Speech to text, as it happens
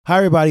Hi,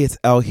 everybody. It's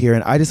Elle here,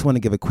 and I just want to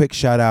give a quick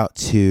shout out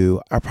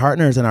to our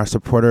partners and our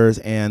supporters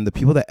and the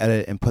people that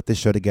edit and put this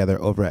show together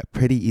over at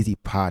Pretty Easy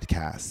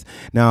Podcasts.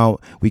 Now,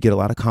 we get a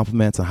lot of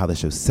compliments on how the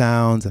show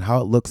sounds and how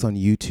it looks on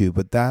YouTube,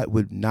 but that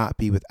would not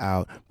be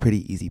without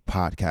Pretty Easy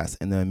Podcasts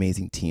and the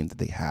amazing team that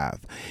they have.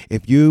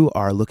 If you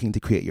are looking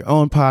to create your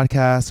own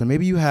podcast, or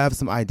maybe you have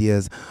some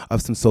ideas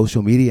of some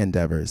social media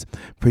endeavors,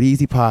 Pretty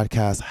Easy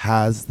Podcasts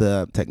has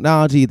the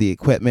technology, the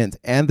equipment,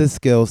 and the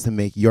skills to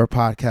make your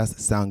podcast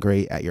sound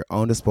great at your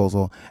own disposal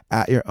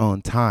at your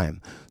own time.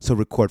 So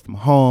record from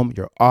home,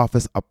 your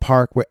office, a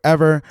park,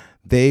 wherever.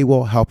 They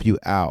will help you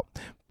out.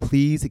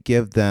 Please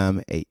give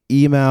them an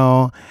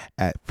email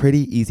at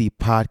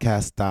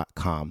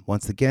prettyeasypodcast.com.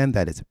 Once again,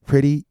 that is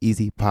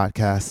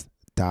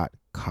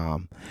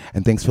prettyeasypodcast.com.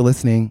 And thanks for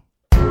listening.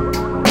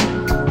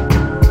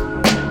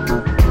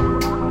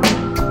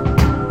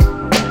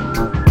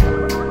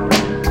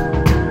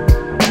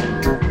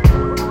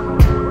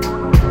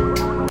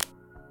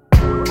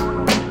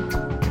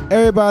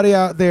 Everybody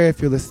out there,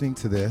 if you're listening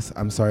to this,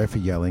 I'm sorry for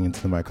yelling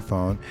into the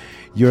microphone.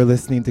 You're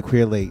listening to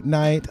Queer Late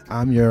Night.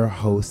 I'm your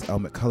host,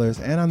 Elle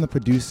McCullers, and I'm the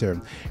producer.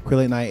 Queer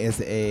Late Night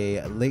is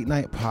a late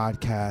night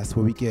podcast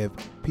where we give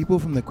people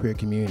from the queer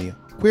community,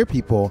 queer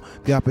people,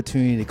 the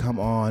opportunity to come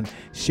on,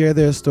 share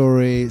their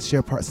stories,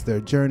 share parts of their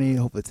journey.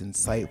 Hope it's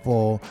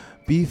insightful,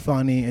 be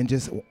funny, and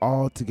just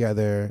all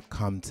together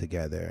come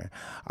together.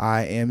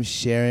 I am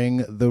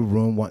sharing the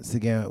room once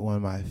again with one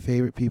of my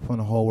favorite people in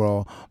the whole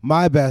world,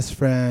 my best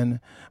friend,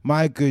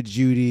 my good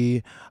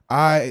Judy.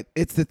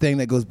 It's the thing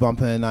that goes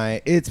bumping at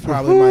night. It's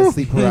probably my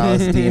sleep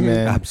paralysis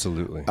demon.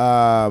 Absolutely.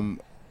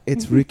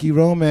 It's Ricky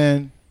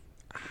Roman.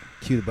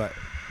 Cue the butt.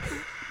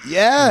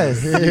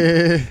 Yes.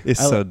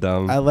 It's so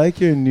dumb. I like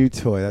your new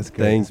toy. That's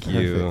great. Thank it's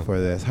perfect you for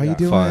this. How you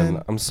doing?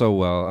 Fun. I'm so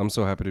well. I'm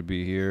so happy to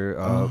be here.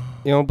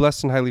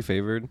 Blessed and highly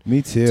favored.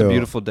 Me too. It's a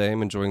beautiful day.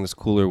 I'm enjoying this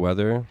cooler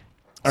weather.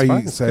 Are you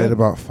excited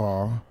about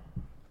fall?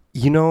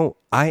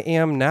 I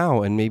am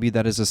now, and maybe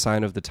that is a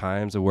sign of the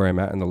times of where I'm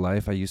at in the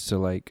life. I used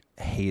to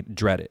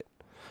dread it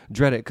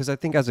because I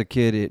think as a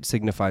kid it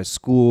signifies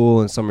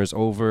school and summer's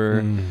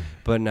over.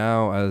 But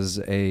now as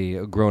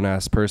a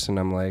grown-ass person,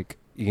 I'm like,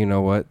 you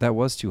know what? That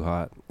was too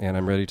hot, and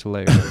I'm ready to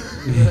layer.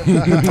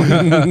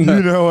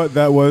 You know what?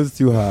 That was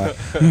too hot.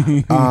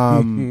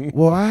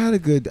 Well, I had a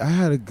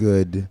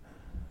good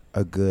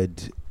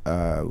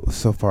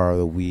so far of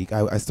the week.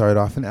 I started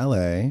off in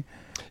LA.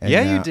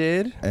 Yeah, you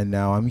did. And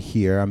now I'm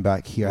here. I'm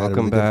back here.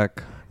 Welcome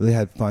back. Really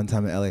had fun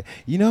time in LA.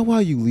 You know,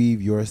 while you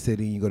leave your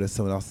city, you go to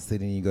someone else's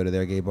city, and you go to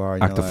their gay bar.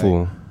 And Act a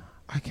fool.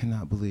 I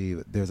cannot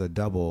believe there's a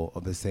double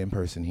of the same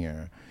person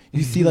here.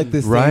 You see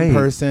the same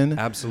person.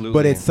 Absolutely.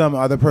 But it's some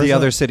other person. The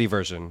other city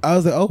version. I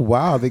was like, oh,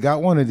 wow, they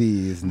got one of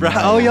these. Nice.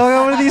 Oh, y'all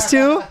got one of these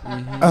too?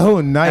 Oh,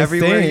 nice.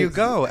 Everywhere thanks. you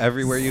go.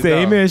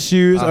 Same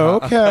issues.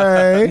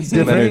 Okay.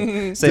 Same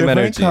different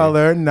energy.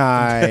 color.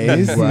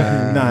 Nice.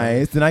 Wow.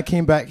 Nice. Then I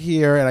came back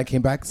here and I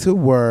came back to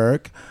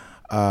work.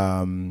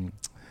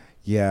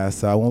 Yeah,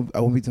 so I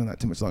won't be doing that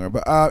too much longer.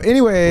 But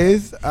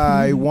anyways,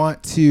 I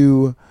want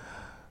to...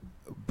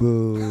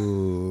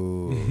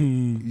 Boo.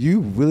 You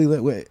really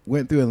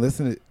went through and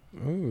listened to...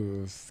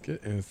 Ooh, it's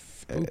getting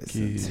spooky. It's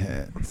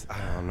intense. I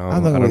don't know.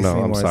 I'm not going to waste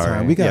any I'm more sorry.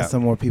 time. We got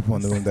some more people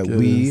in the room that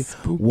we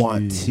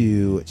want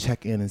to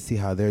check in and see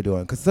how they're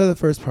doing. Because for the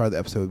first part of the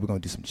episode, we're going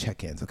to do some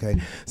check-ins,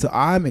 okay? So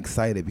I'm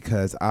excited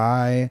because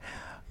I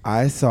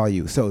saw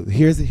you. So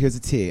here's the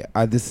tea.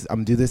 I'm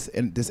do this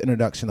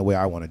introduction the way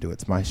I want to do it.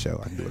 It's my show.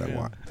 I can do what I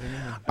want.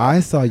 I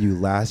saw you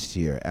last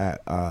year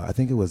at I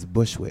think it was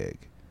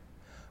Bushwick.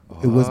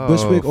 It was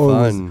Bushwick or it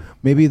was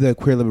maybe the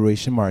Queer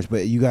Liberation March,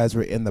 but you guys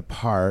were in the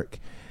park,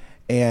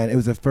 and it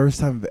was the first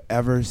time I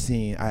ever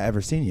seen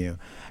you,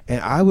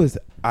 and I was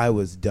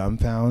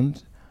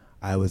dumbfounded.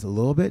 I was a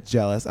little bit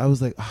jealous. I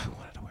was like, oh, I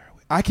wanted to wear a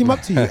wig. I came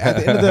up to you at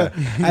the end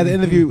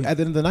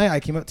of the night. I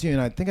came up to you,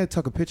 and I think I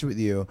took a picture with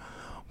you,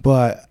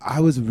 but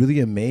I was really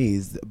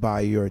amazed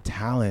by your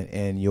talent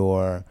and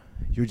your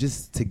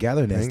just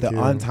togetherness,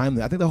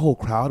 untimely. I think the whole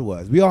crowd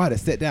was. We all had to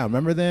sit down.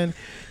 Remember then?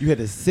 You had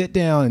to sit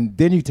down and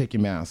then you take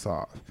your mask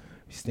off.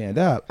 You stand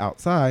up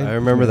outside. I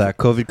remember that.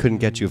 COVID couldn't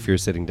get you if you were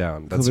sitting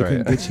down. That's COVID right.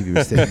 couldn't get you if you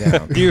were sitting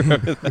down. Do you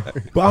remember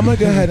that? But I'm going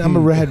to go ahead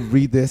and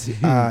read this.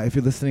 If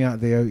you're listening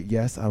out there,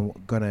 yes, I'm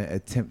going to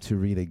attempt to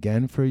read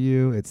again for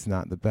you. It's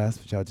not the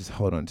best, but y'all just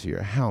hold on to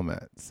your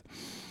helmets.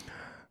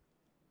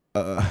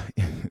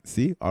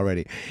 See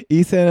already.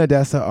 Issa and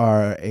Odessa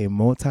are a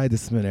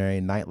multidisciplinary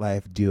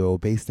nightlife duo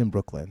based in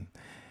Brooklyn.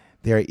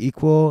 They are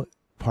equal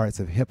parts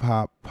of hip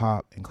hop,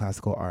 pop, and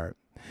classical art.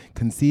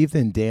 Conceived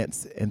in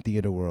dance and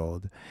theater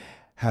world,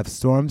 have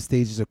stormed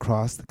stages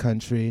across the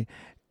country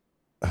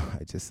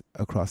at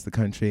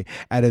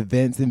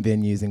events and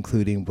venues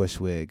including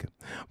Bushwick,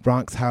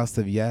 Bronx House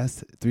of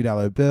Yes,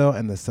 $3 Bill,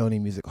 and the Sony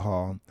Music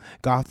Hall,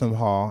 Gotham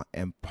Hall,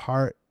 and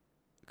Park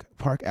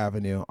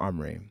Avenue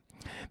Armory.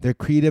 Their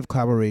creative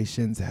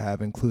collaborations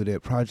have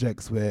included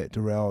projects with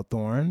Darrell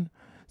Thorne,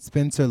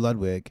 Spencer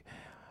Ludwig,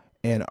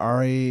 and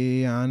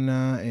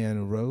Ariana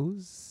and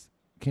Rose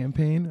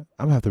campaign.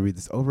 I'm going to have to read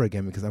this over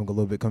again because I'm a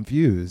little bit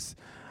confused.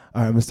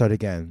 All right, I'm gonna start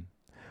again.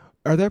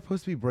 Are there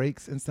supposed to be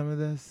breaks in some of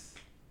this?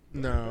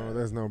 No,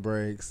 there's no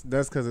breaks.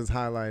 That's because it's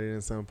highlighted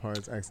in some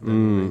parts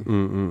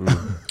accidentally.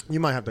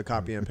 You might have to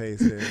copy and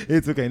paste it.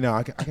 It's okay. No,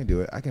 I can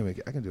do it. I can make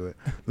it. I can do it.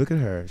 Look at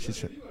her.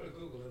 She's.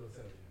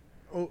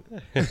 Oh.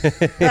 You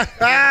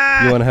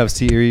want to have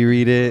Siri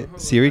read it?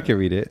 Siri can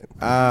read it.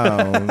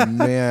 Oh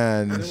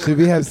man, should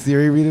we have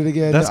Siri read it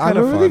again? That's I'm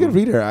kinda a really fun. good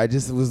reader. I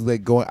just was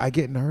like going. I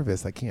get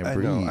nervous. I can't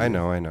breathe. I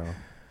know. We're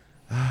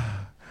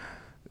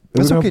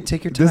It's gonna- okay.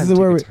 Take your time. This is take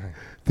where your we. time.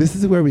 This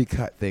is where we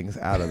cut things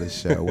out of the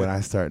show when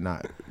I start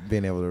not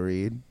being able to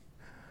read.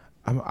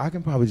 I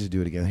can probably just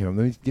do it again. Here,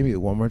 give me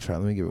one more try.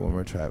 Let me give it one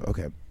more try.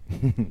 Okay,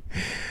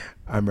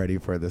 I'm ready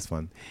for this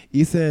one.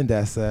 Issa and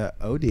Odessa,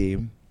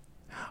 OD,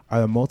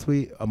 are a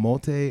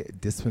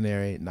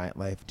multidisciplinary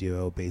nightlife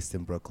duo based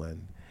in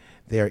Brooklyn.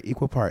 They are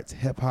equal parts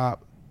hip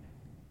hop,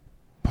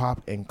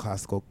 pop, and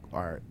classical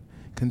art.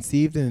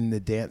 Conceived in the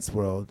dance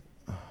world,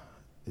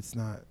 that's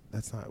not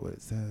what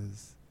it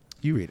says.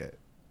 You read it.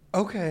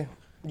 Okay.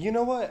 You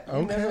know what?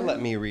 You never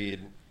let me read.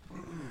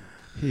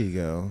 Here you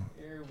go.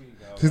 Here we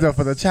go. She's up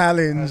for the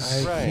challenge.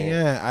 I Right.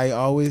 can't. I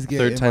always get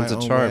Third in time's my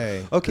a own charm.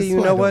 way. Okay, This you is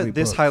why I know don't what? read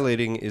This books.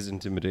 highlighting is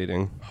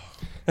intimidating.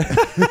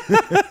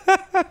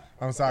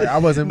 I'm sorry, I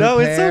wasn't No,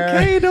 it's prepared.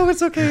 okay. No,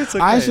 it's okay. It's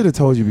okay. I should have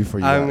told you before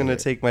you. I'm got going to here.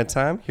 take my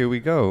time. Here we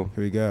go.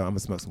 Here we go. I'm gonna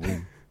smoke some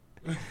weed.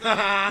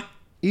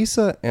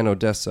 Issa and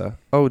Odessa,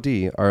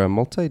 OD, are a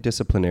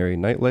multidisciplinary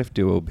nightlife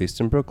duo based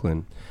in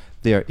Brooklyn.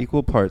 They are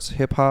equal parts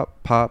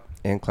hip-hop, pop,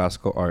 and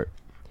classical art.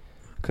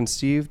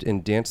 Conceived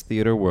in dance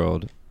theater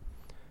world,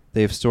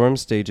 they have stormed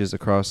stages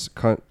across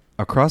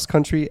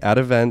country at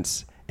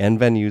events and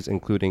venues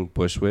including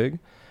Bushwig,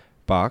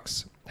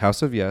 Box,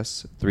 House of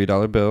Yes,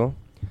 $3 Bill,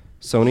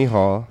 Sony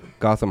Hall,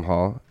 Gotham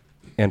Hall,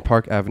 and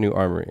Park Avenue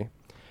Armory.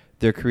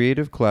 Their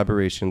creative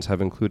collaborations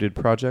have included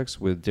projects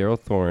with Daryl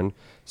Thorne,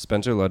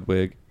 Spencer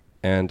Ludwig,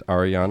 and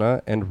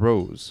Ariana and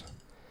Rose,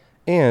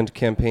 and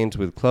campaigns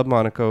with Club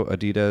Monaco,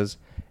 Adidas,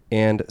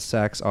 and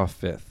Saks Off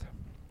Fifth.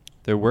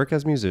 Their work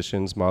as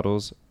musicians,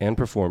 models, and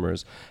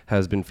performers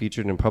has been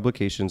featured in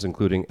publications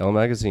including Elle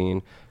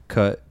Magazine,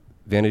 Cut,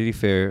 Vanity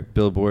Fair,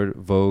 Billboard,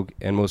 Vogue,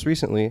 and most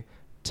recently,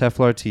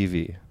 Teflar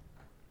TV.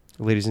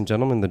 Ladies and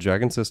gentlemen, the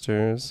Dragon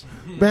Sisters.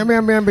 Bam,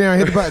 bam, bam, bam.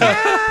 Hit the button.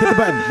 Hit the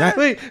button.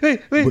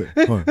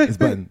 Wait. Hold on. It's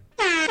button.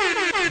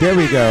 There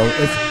we go.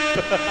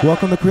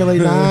 Welcome to Queer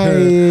Late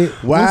Night.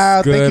 Wow,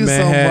 What's thank good, you so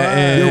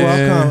Manhattan? much. You're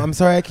welcome. I'm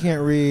sorry I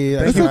can't read.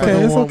 Thank It's you for okay,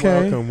 the it's warm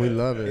okay. welcome. We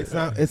love it.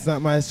 It's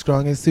not my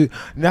strongest suit.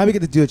 Now we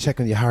get to do a check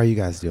on you. How are you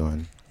guys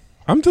doing?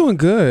 I'm doing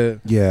good.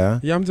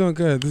 Yeah. Yeah, I'm doing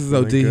good. This is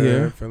Feeling OD good,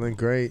 here. Feeling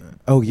great.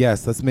 Oh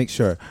yes. Let's make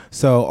sure.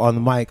 So on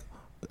the mic,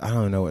 I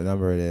don't know what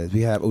number it is.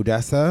 We have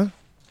Odessa.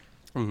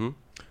 Mm-hmm.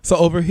 So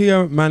over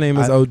here, my name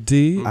is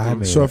OD, I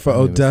made short it. for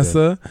My name is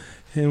Odessa.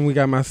 And we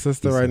got my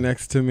sister Issa. right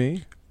next to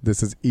me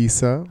This is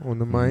Issa on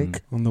the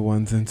mic. on the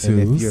ones and twos.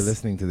 And if you're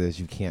listening to this,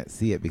 you can't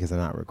see it because I'm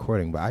not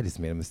recording, but I just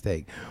made a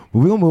mistake. But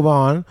we're going to move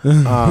on.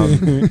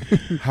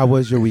 How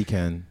was your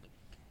weekend?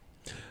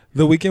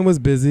 The weekend was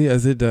busy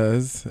as it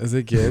does, as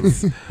it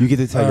gets. You get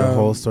to tell your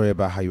whole story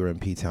about how you were in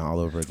P-Town all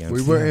over again.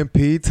 We were in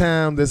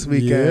P-Town this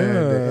weekend.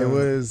 Yeah. It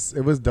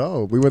was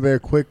dope. We were there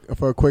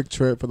for a quick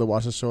trip for the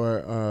Washer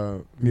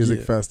Shore Music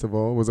Yeah.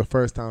 Festival. It was a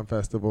first time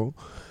festival.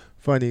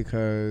 Funny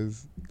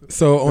because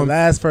So the on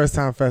last first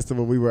time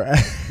festival we were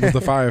at. was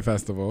the Fire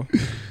Festival.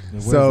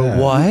 What So is that?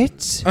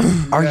 What?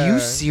 Are Yeah. you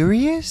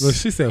serious? Look,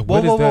 she said, Whoa,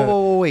 "What is whoa, that?"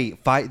 whoa,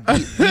 wait.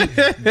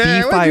 The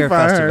Where'd you Fire find her?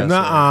 Festival.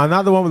 Nuh-uh,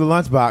 not the one with the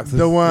lunchbox.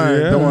 The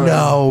one. Yeah. The one.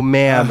 No,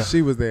 ma'am.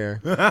 She was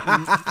there.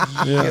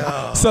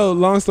 Yeah. So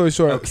long story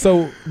short,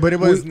 so But it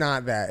was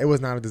not that. It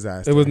was not a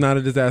disaster. it was not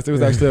a disaster. It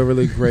was actually a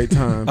really great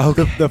time.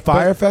 The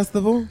Fire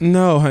Festival?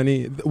 No,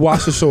 honey,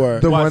 Wash Ashore.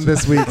 the one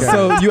this weekend.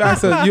 So you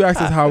asked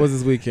us how was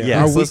this weekend?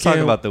 Yes, let's talk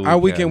about the Our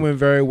weekend. weekend went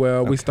very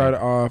well. We Okay.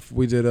 started off,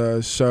 we did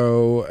a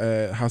show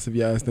at House of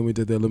Yes, then we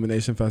did the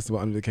Illumination Festival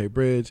under the Cape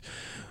Bridge.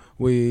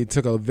 We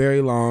took a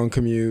very long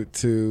commute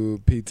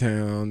to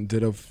P-Town,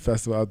 did a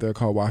festival out there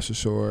called Wash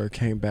Ashore,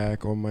 came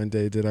back on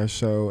Monday, did our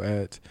show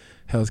at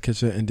Hell's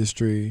Kitchen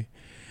Industry,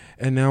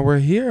 and now we're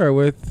here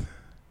with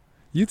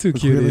you two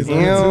cuties Ew.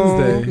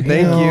 on Tuesday.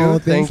 Thank you.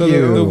 Thank Thank So you. the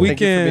Thank you for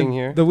weekend, being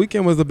here. the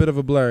weekend was a bit of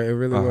a blur. It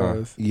really Uh-huh.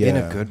 was. Yeah. In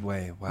a good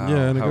way. Wow.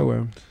 Yeah, in a How- good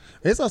way.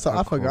 it's also, How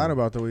I forgot cool.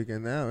 about the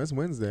weekend now. It's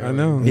Wednesday. I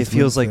know. It It's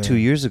feels like Wednesday. 2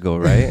 years ago,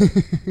 right?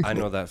 I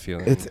know that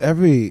feeling. It's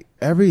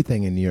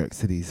everything in New York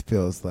City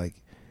feels like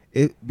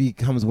it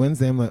becomes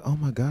Wednesday. I'm like, oh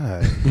my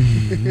God.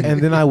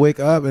 And then I wake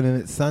up and then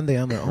it's Sunday.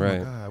 I'm like, oh Right.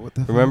 my God, what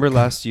the Remember fuck?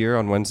 last year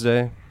on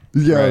Wednesday?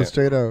 Yeah, Right.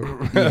 straight up.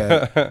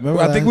 Yeah. Remember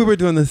I think we last- were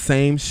doing the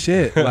same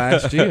shit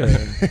last year.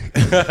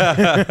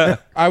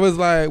 I was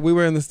like, we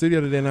were in the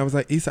studio today, and I was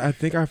like, Issa, I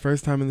think our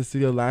first time in the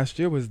studio last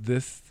year was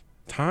this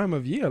time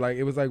of year. Like,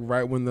 it was like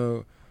right when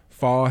the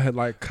fall had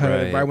like cut,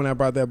 Right. right when I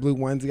brought that blue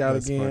onesie out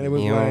That's again. funny. It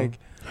was You know? like,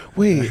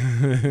 Wait,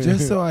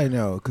 just so I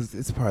know, because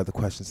it's part of the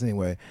questions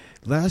anyway.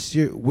 Last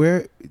year,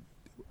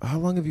 how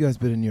long have you guys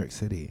been in New York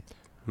City?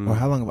 Or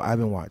how long have I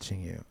been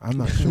watching you? I'm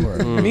not sure.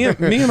 me and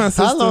my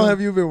sister. How long have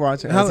you been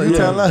watching? How- You yeah.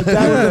 tell us.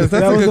 That's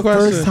that a was good the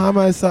question. first time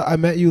I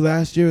met you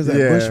last year. Was at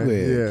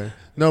Bushwick. Yeah.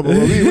 No, but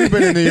we've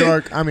been in New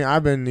York. I mean,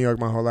 I've been in New York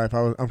my whole life.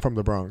 I'm from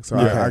the Bronx, so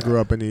Yeah. I grew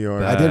up in New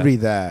York. I did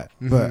read that,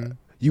 but Mhm.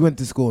 you went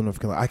to school in North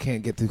Carolina. I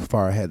can't get too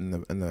far ahead in the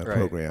Right.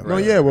 program. No,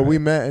 yeah. Well, we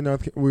met in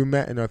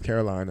North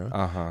Carolina,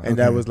 and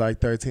that Okay. was like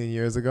 13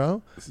 years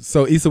ago.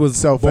 So Issa was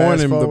So born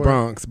fast in the forward.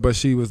 Bronx, but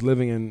she was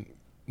living in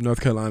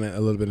North Carolina a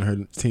little bit in her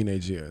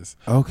teenage years.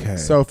 Okay.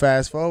 So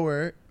fast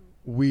forward,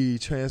 we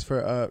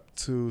transferred up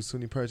to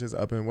SUNY Purchase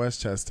up in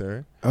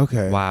Westchester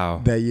okay. Wow.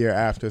 that year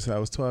after. So that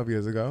was 12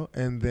 years ago.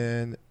 And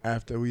then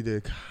after we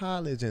did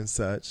college and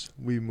such,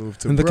 we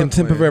moved to In the Brooklyn.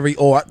 contemporary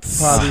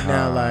arts. Probably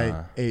now Uh-huh. like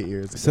 8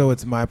 years ago. So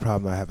it's my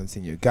problem. I haven't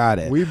seen you. Got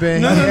it. We've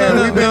been No, here.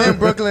 no, We've been no. in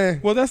Brooklyn.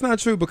 Well, that's not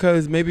true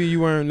because maybe you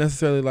weren't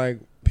necessarily like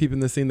peeping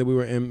the scene that we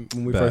were in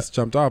when we Bet. first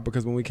jumped off,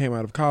 because when we came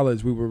out of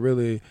college, we were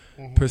really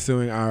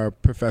pursuing our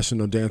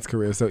professional dance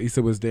career. So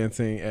Issa was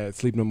dancing at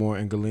Sleep No More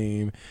and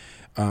Galeem,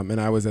 and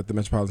I was at the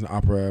Metropolitan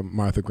Opera,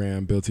 Martha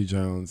Graham, Bill T.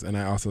 Jones, and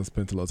I also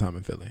spent a little time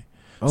in Philly.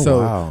 oh so-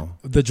 wow.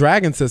 The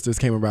Dragon Sisters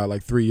came about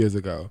like 3 years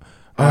ago.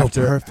 Oh,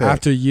 perfect.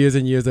 After years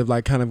and years of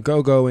like kind of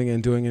going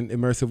and doing an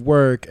immersive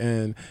work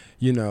and,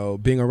 you know,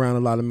 being around a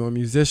lot of more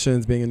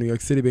musicians, being in New York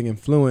City, being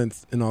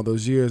influenced in all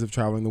those years of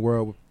traveling the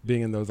world,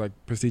 being in those like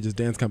prestigious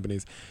dance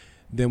companies,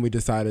 then we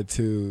decided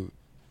to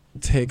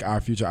take our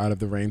future out of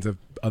the reins of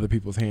other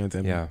people's hands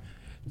and Yeah.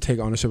 take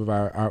ownership of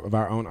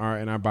our own art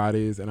and our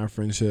bodies and our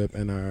friendship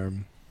and our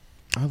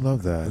I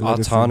love that.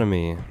 Legacy.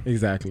 Autonomy.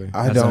 exactly.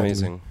 That's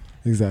amazing.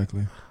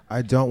 Exactly.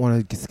 I don't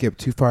want to skip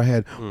too far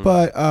ahead, Mm.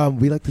 but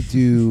we like to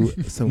do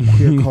some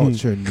queer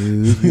culture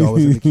news. We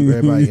always like to keep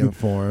everybody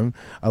informed.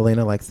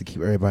 Elena likes to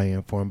keep everybody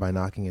informed by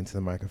knocking into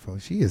the microphone.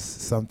 She is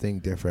something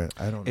different.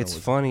 I don't know. It's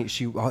what's- funny.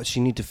 She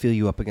need to feel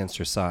you up against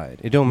her side.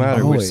 It don't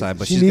matter which Always. side,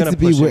 but she she's needs gonna to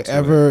be push into it.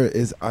 wherever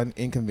is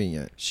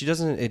inconvenient. She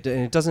doesn't.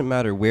 It doesn't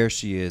matter where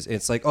she is.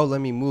 It's like, oh,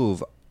 let me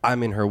move.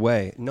 I'm in her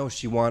way. No,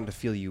 she wanted to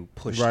feel you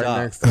pushed Right up.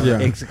 next to her. Yeah.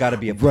 It's got to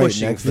be a Right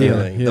pushing next to her.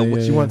 feeling. Yeah, The- yeah,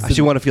 She yeah. wants to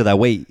She want to feel that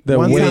weight. That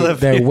One weight. time-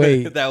 That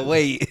weight. that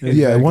weight.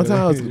 Yeah, one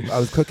Exactly. time I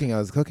was cooking.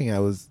 I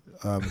was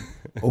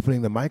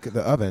opening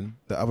the oven,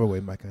 the other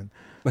mic on.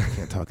 I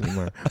can't talk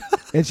anymore.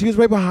 And she was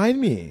right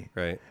behind me.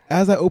 Right.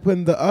 As I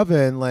opened the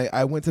oven, like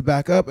I went to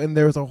back up, and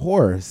there was a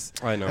horse.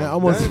 I know. And I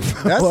almost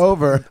That's- fell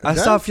over. I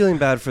stopped feeling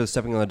bad for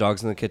stepping on the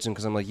dogs in the kitchen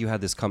because I'm like, you had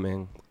this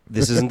coming.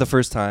 This isn't the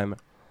first time.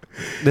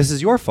 This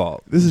is your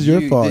fault. This is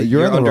your fault.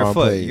 You're in the wrong underfoot.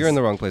 place. You're in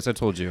the wrong place. I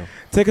told you.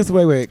 Take us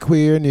away with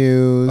queer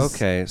news.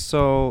 Okay,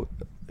 so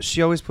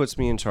she always puts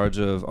me in charge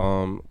of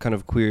kind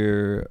of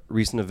queer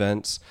recent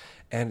events,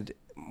 and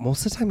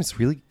most of the time it's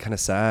really kind of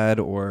sad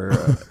or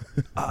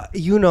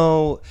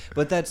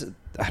but that's,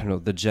 I don't know,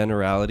 the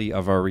generality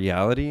of our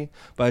reality.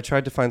 But I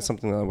tried to find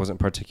something that wasn't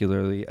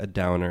particularly a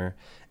downer,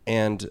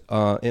 and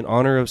in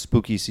honor of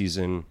spooky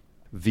season,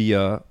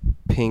 via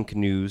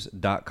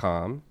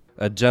pinknews.com,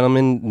 a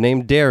gentleman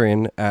named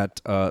Darren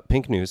at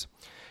Pink News,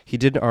 he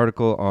did an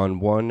article on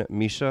one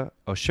Misha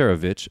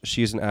Osherovich.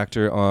 She's an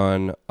actor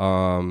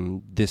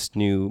on this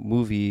new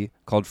movie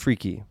called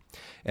Freaky.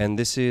 And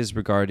this is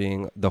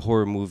regarding the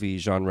horror movie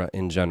genre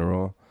in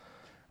general.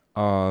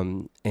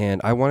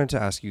 And I wanted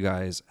to ask you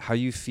guys how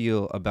you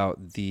feel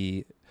about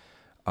the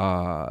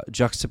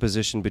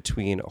juxtaposition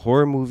between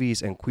horror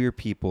movies and queer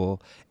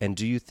people. And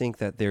do you think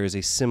that there is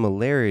a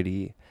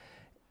similarity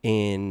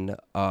in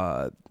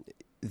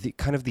the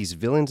kind of these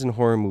villains in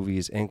horror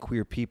movies and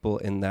queer people,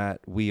 in that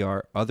we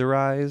are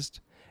otherized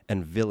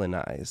and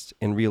villainized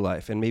in real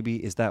life? And maybe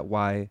is that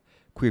why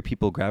queer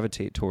people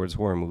gravitate towards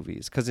horror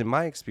movies? Because in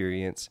my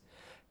experience,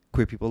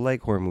 queer people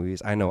like horror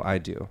movies. I know I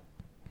do.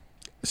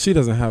 She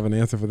doesn't have an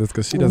answer for this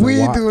because she doesn't We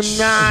watch. do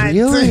not.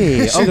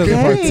 Really? She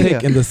doesn't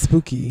partake in the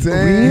spooky.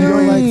 Damn. You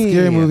don't like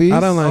scary movies? I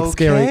don't like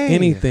scary Okay.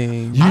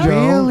 anything. You don't?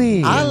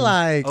 Really? I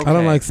like Okay. I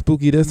don't like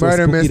spooky this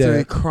murder, or spooky mystery,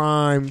 that.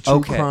 crime, true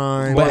Okay.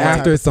 crime. But Well, that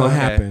after type it's don't of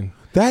stuff. happen.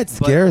 That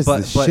scares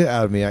but- the shit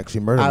out of me,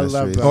 actually. Murder I love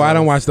mysteries. that. Oh, I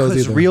don't watch those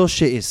Because either. real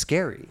shit is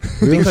scary.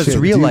 Real Because shit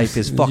real do- life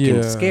is fucking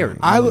Yeah. scary.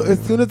 As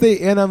soon as they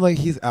end, I'm like,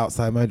 he's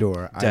outside my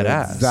door. Dead I know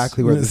ass.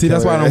 exactly where. See,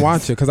 that's why I don't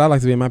watch it because I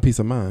like to be in my peace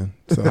of mind.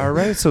 So. All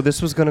right, so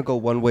this was gonna go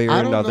one way or I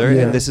don't another, know.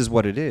 Yeah. and this is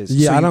what it is.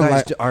 Yeah, so I you don't guys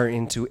like- aren't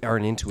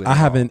into it. I at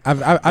haven't.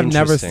 all. I've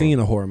never Interesting. seen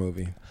a horror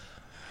movie.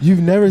 You've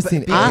never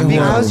seen Be- any horror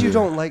because movie. you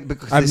don't like,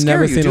 because I've they scare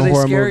never you. seen Do a they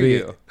horror scare movie.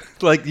 you?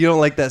 Like, you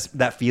don't like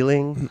that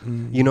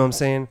feeling. You know what I'm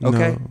saying? No.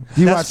 Okay,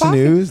 Do you That's watch the fine.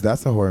 news?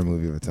 That's a horror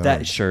movie of its own.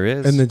 That sure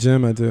is. In the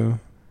gym, I do.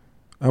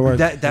 I watch.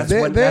 That's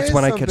There- when there that's is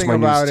when I catch something my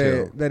about news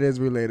too. it that is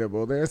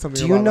relatable. There is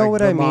something. Do you about, know like, what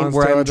the I mean? Where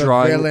monster, I'm the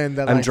drawing, villain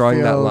that, I'm like,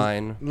 drawing that feels,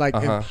 line. like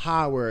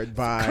empowered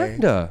by.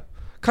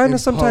 Kind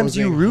of sometimes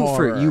you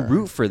imposing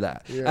root for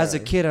that. Yeah. As a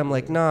kid, I'm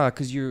like, nah,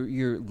 because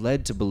you're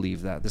led to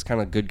believe that this kind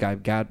of good guy,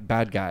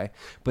 bad guy,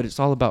 but it's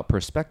all about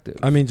perspective.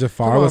 I mean,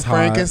 Jafar was hot.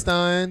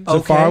 Frankenstein.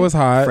 Jafar was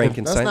hot.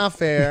 Frankenstein. That's not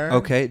fair.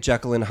 Okay,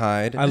 Jekyll and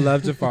Hyde. I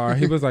love Jafar.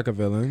 He was like a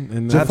villain.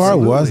 And Jafar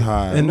was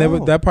hot. And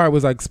that part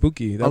was like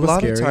spooky. That a was lot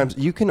scary. of times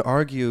you can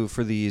argue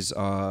for these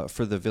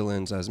for the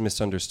villains as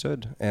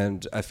misunderstood,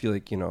 and I feel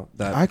like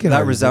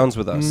that resounds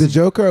with us. The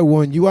Joker,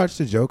 when you watch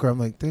the Joker, I'm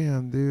like,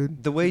 damn,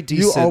 dude. The way D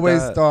You said always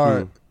that,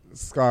 thought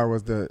Scar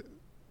was the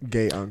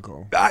gay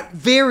uncle.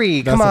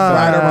 very. That's Come a on.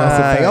 fact. That's a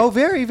fact. Oh,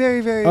 very,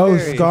 very, very. Oh,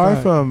 very. Scar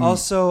from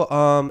Also,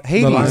 Lion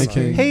Hades.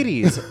 King.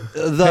 Hades.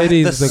 The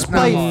Hades, the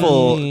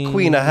spiteful queen.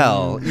 queen of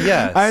hell.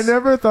 Yes. I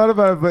never thought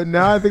about it, but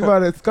now I think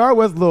about it. Scar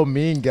was a little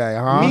mean gay,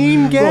 huh?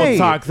 Mean gay. Little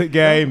toxic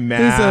gay,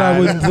 mad. He said I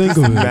wouldn't think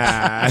of it.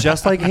 Mad.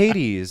 Just like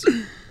Hades.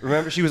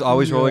 Remember, she was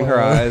always rolling her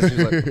eyes. She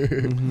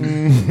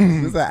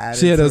was like,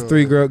 She had those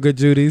 3 good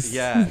Judys.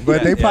 yeah.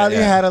 But they probably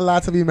yeah. had a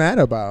lot to be mad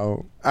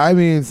about. I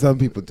mean, some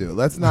people do.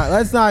 Let's not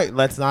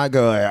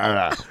go.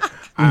 I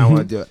don't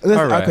want to do it.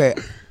 All right.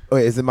 Okay.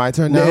 Wait, is it my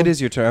turn now? No, it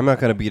is your turn. I'm not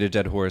going to beat a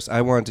dead horse.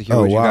 I want to hear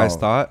what you guys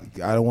thought.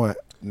 I don't want.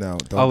 No.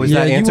 Don't Oh, is Yeah,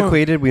 that you won't-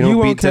 antiquated? We you don't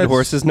won't beat dead catch-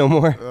 horses no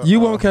more? You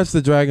won't catch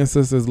the Dragon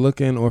Sisters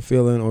looking or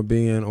feeling or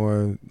being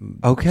or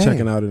Okay.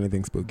 checking out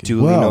anything spooky.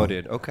 Duly Well,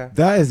 noted. Okay.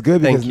 That is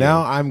good Thank because you.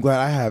 now I'm glad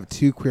I have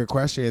 2 queer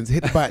questions.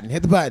 Hit the button.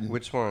 Hit the button.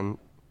 Which one?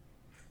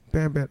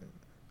 Bam, bam.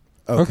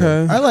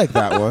 Okay. I like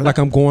that one. Like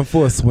I'm going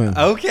for a swim.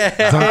 Okay.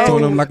 Dunked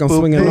on him like I'm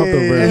swinging off the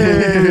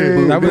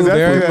bridge. That was That's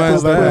very good.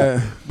 much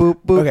that. Boop,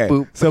 boop, Okay,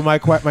 boop. so my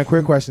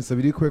queer questions. So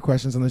we do queer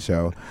questions on the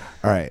show.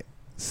 All right.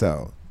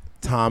 So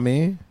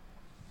Tommy,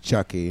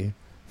 Chucky,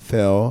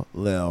 Phil,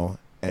 Lil,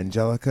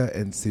 Angelica,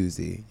 and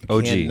Susie. You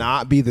OG.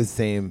 cannot be the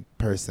same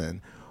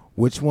person.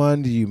 Which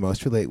one do you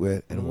most relate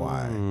with, and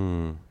why?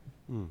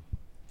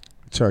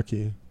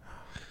 Chucky.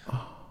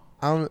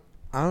 I'm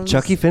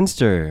Chucky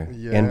Finster.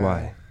 Yeah. And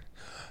why?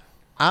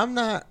 I'm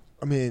not.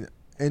 I mean,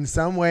 in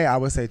some way, I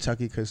would say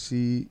Chucky because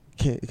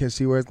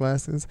she wears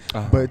glasses.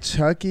 Uh-huh. But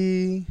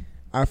Chucky,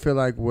 I feel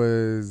like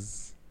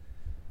was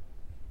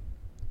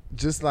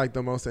just like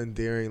the most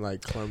endearing,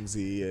 like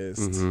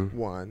clumsiest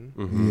one.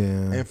 Mhm.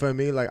 Yeah. And for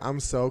me, like I'm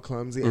so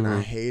clumsy and I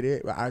Mhm. hate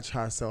it, but I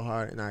try so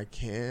hard and I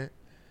can't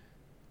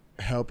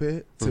help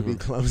it to be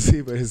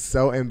clumsy, but it's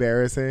so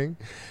embarrassing.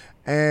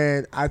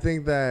 And I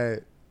think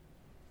that's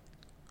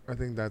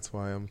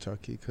why I'm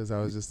Chucky, because I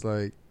was just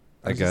like,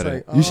 I get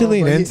it. You should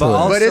lean but into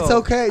it. But it's also,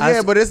 okay. as-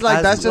 Yeah, but it's like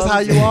as that's just how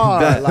you clumsy- are.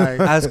 that- Like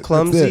as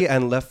clumsy it.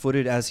 and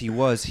left-footed as he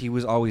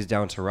was always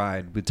down to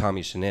ride with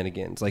Tommy's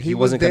shenanigans. Like he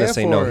was wasn't going to there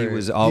say no. for He it.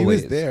 was He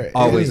always there.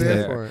 Always He was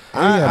there. for it.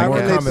 I had I more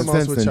relate the common most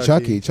sense with than Chucky.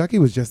 Chucky. Chucky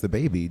was just a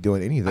baby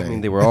doing anything. I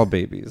mean, they were all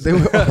babies. They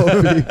were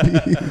all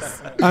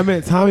babies. I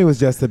mean, Tommy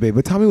was just a baby,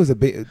 but Tommy was a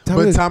baby.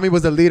 But Tommy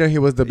was the leader. He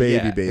was the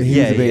baby Yeah. baby. He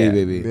was a baby, Yeah.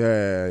 baby.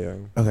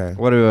 Yeah. Okay.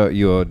 What about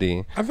you,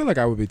 OD? I feel like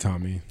I would be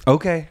Tommy.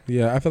 Okay.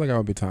 Yeah, I feel like I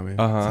would be Tommy.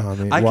 Uh-huh.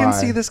 Tommy. I Why? can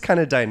see this kind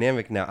of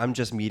dynamic now. I'm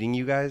just meeting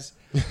you guys,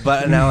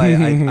 but now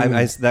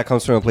I that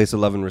comes from a place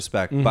of love and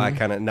respect. But I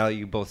kind of, now that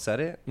you both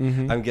said it,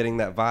 I'm getting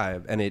that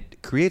vibe, and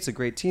it creates a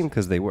great team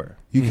because they were.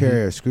 You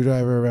carry a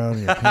screwdriver around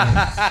in your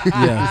pants.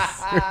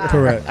 Yes,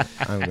 correct.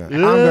 I'm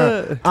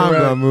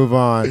gonna move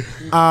on.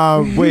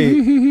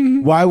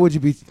 Wait, why would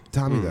you be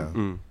Tommy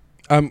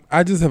though?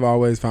 I just have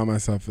always found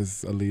myself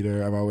as a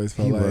leader. I've always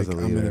felt He was like a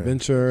I'm an leader.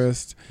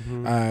 adventurist.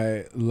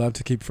 I love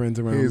to keep friends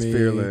around He's me.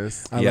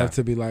 fearless. I Yeah. love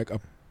to be like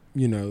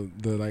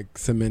the like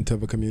cement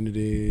of a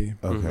community.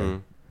 Okay.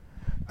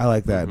 I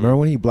like that. Remember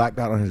when he blacked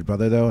out on his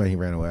brother though, and he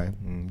ran away?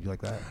 You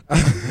like that?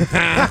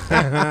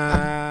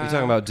 You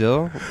talking about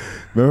Dill?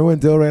 Remember when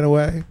Dill ran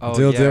away? Oh,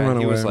 Dill yeah. did run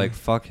He was away. like,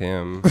 "Fuck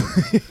him."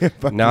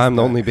 Fuck Now this I'm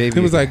the guy. only baby. He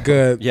was like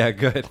good. "Yeah,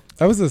 good."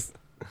 That was a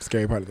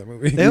scary part of the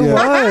movie. It Yeah.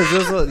 was.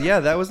 It was. Yeah,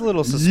 that was a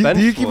little suspenseful.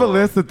 Do you keep a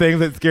list of things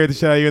that scared the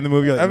shit out of you in the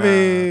movie? You're I like,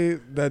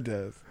 mean, that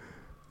does.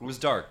 It was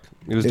dark.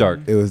 It was dark.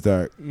 It was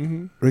dark.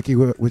 Ricky,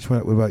 which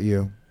one? What about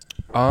you?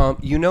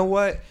 You know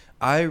what?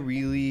 I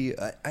really,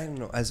 I don't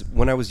know. As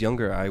when I was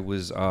younger, I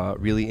was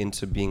really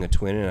into being a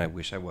twin, and I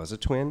wish I was a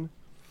twin.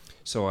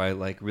 So I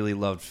like really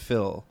loved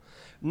Phil,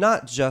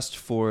 not just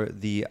for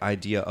the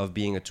idea of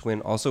being a twin.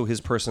 Also,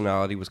 his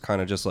personality was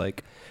kind of just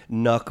like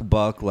knuck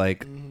buck,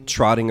 like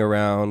trotting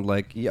around,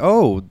 like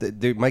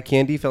my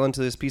candy fell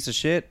into this piece of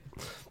shit.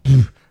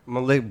 I'm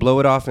gonna like blow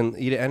it off and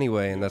eat it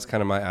anyway, and that's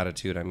kind of my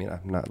attitude. I mean,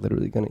 I'm not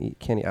literally gonna eat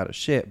candy out of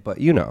shit, but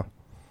you know.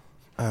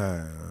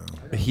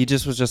 He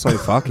just was just like,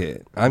 fuck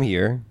it. I'm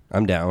here.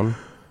 I'm down.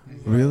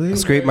 Really?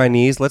 Scrape my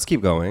knees. Let's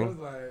keep going.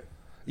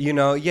 You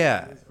know,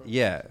 yeah.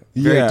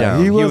 Very Yeah,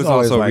 down. he was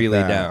always also like really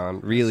that. down.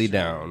 Really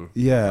down.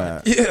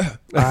 Yeah. Yeah.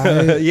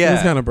 I, He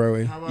was kind of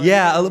broy.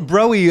 Yeah,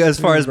 broy as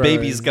far as Broy.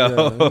 babies go.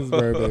 Yeah, he was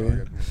very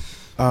baby.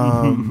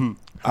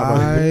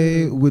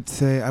 I would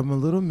say I'm a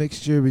little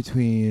mixture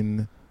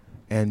between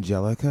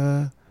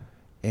Angelica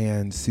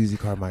and Susie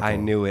Carmichael. I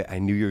knew it. I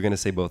knew you were going to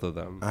say both of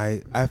them.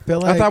 I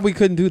feel like I thought we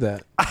couldn't do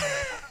that.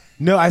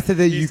 No, I said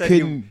that you said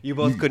couldn't. You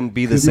both couldn't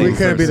be the same. We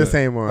couldn't be the person.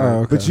 same one. Oh,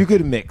 okay. But you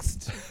could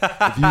mix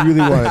if you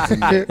really wanted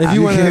to. If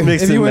you want to,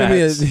 mix if you and want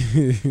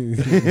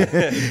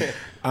to be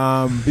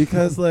a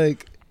Because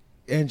like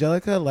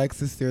Angelica likes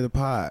to stir the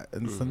pot,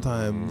 and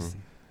sometimes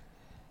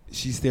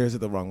she stares it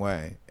the wrong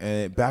way, and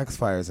it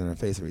backfires in her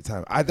face every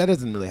time. That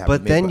doesn't really happen.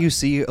 But then you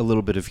see a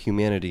little bit of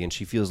humanity, and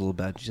she feels a little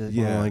bad. She's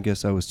like, "Oh, I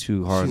guess I was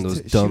too hard on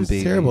those dumb babies." She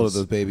was terrible to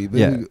those babies. But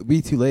Yeah.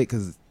 be too late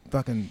because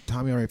fucking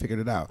Tommy already figured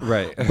it out.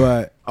 Right.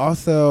 But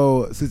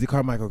also Susie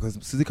Carmichael, because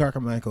Susie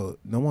Carmichael,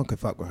 no one could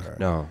fuck with her.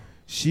 No.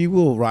 She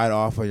will ride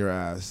off on your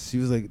ass. She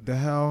was like, the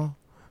hell?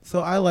 So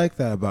I like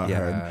that about Yeah.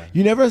 her.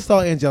 You never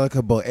saw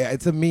Angelica Bull.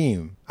 It's a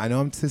meme. I know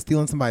I'm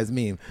stealing somebody's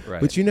meme. Right.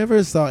 But you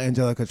never saw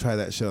Angelica try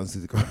that shit on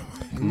Susie Carmichael.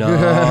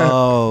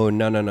 No.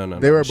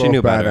 They were She both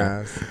knew better.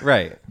 badass.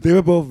 Right. They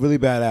were both really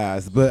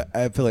badass, but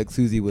I feel like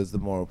Susie was the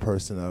more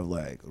person of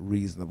like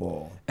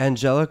reasonable.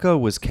 Angelica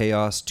was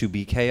chaos to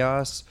be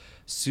chaos.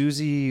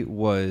 Susie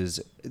was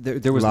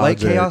there was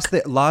Logic. like chaos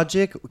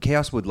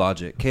chaos with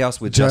logic, chaos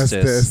with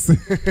justice.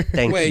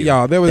 Thank Wait, you.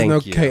 y'all, there was Thank no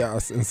you.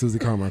 chaos in Susie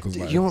Carmichael's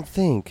life. You don't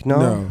think? No.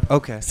 No.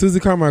 Okay. Susie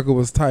Carmichael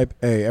was type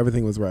A.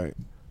 Everything was right.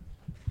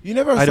 You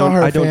never I saw don't-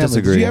 her I don't family.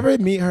 disagree. Did you ever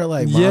meet her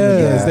like mom and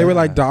Yes, dad? they were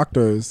like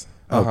doctors.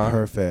 Oh, Uh-huh.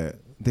 perfect.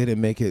 They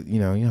didn't make it,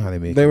 you know how they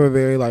make They it. were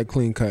very like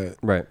clean cut.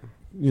 Right.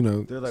 You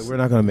know, They're like, we're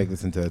not going to make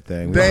this into a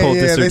thing. Whole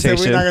They said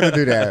dissertation. we're not gonna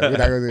do that. We're not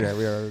gonna do that.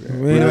 We're not gonna do that.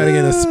 we ain't nobody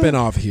getting a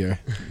spinoff here.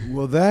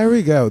 Well, there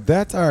we go.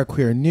 That's our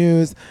queer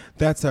news.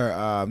 That's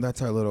our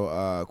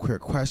little queer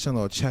question,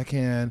 little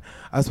check-in.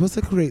 I was supposed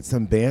to create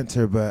some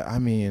banter, but I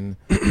mean,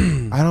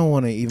 I don't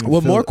want to even. Well,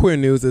 feel more queer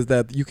news is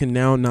that you can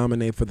now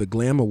nominate for the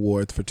Glam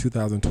Awards for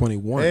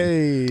 2021.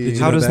 Hey, Did you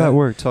How know does that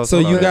work? Tell us So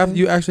about it.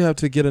 you actually have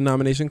to get a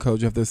nomination code.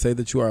 You have to say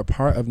that you are a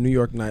part of New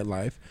York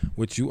nightlife,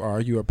 which you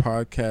are. You are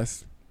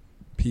podcast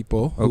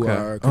people who Okay.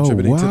 are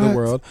contributing to the what?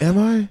 world. Am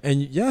I?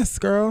 And yes,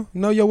 girl,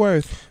 know your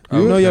worth.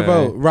 Okay. Know your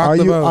vote. Rock are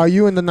the you vote. are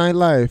you in the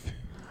nightlife?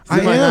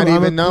 You might not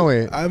even know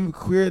it. I'm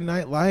queer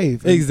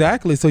nightlife.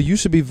 Exactly. So you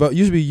should be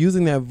you should be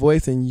using that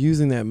voice and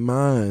using that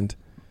mind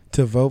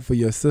to vote for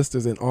your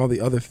sisters and all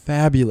the other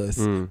fabulous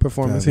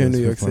performers here in New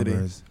York City.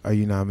 Are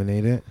you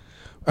nominated?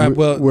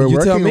 Well, we're you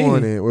working tell me.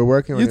 on it. We're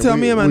working on it. You tell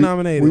me, am I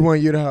nominated? We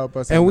want you to help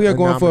us. And we are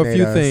going for a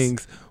few nominate us.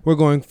 things. We're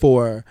going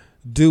for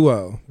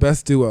duo,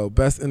 best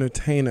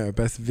entertainer,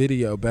 best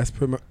video, best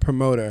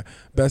promoter,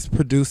 best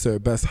producer,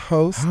 best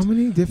host, How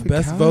many different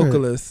best categories?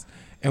 vocalist,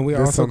 and we are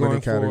There's also so many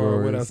going for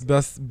what categories.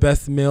 else?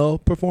 Best male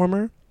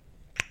performer.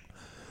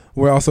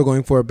 We're also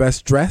going for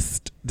best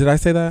dressed. Did I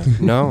say that?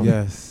 No.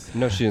 Yes.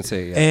 No, she didn't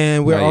say it yet.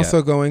 And we're Not also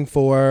yet. going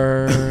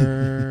for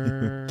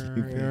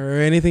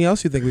anything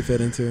else you think we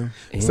fit into.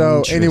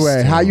 So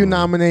anyway, how you Interesting.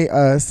 nominate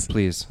us?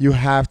 Please. You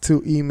have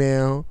to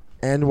email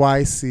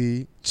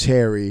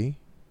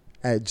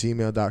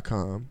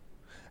nyccherry@gmail.com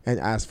and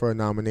ask for a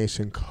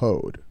nomination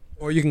code.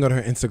 Or you can go to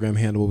her Instagram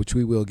handle, which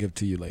we will give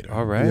to you later.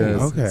 All right.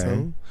 Yes. Okay.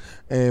 So,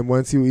 and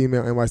once you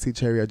email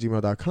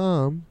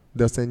nyccherry@gmail.com,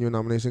 they'll send you a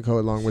nomination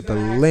code along with the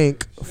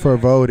link for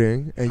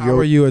voting. And How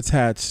are you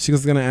attached? She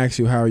was going to ask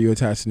you, how are you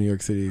attached to New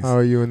York City? How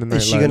are you in the nightlife?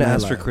 Is she going to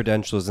ask for nightlife.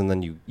 credentials and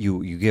then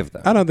you give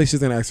them? I don't think she's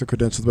going to ask for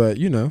credentials, but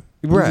you know.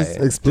 Right. Just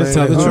explain Just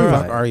tell the who truth.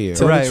 Fuck are you?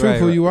 Tell the truth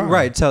who you are.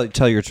 Right. Tell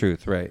your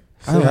truth. Right.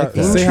 I like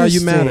that. Say how you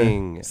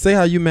Interesting. matter. Say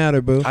how you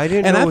matter, boo. I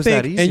didn't and know I it was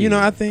think, that easy. And you know,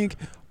 I think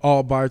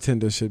all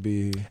bartenders should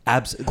be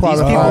These people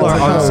Qualified are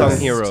to unsung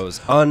host. heroes.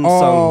 Unsung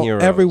all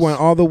heroes. everyone,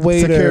 all the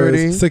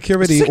waiters,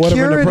 security,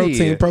 ordering the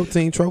Security.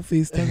 protein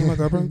trophies, taking like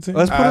our protein.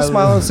 Let's put a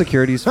smile on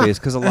security's face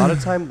because a lot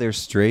of time they're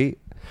straight,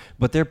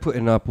 but they're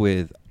putting up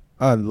with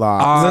A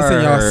lot.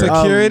 Listen, y'all,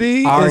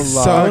 security our is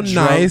so drunk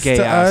nice gay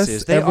to us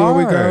asses. They everywhere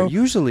we are go.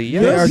 usually.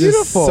 They Yes. are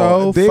beautiful. just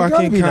so They've gotta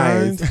fucking be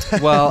kind.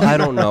 nice. Well, I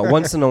don't know.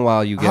 Once in a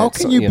while, you get. How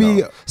can you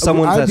be-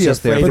 someone I'd that's be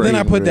just there afraid for But then you.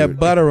 I put that rude.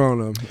 butter on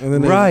them, and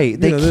then Right,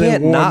 they then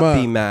can't warm not up.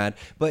 be mad.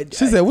 But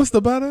She said, "What's the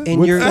butter?" in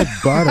What's your the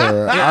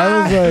butter?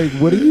 I was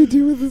like, what do you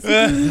do with this?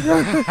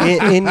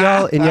 in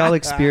y'all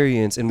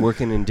experience in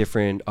working in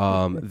different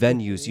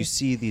venues, you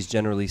see these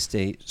generally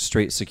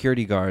straight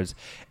security guards,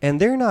 and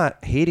they're not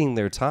hating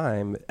their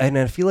time. And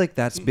I feel like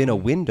that's been a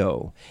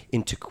window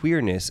into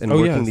queerness and Oh,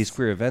 working yes. these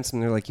queer events.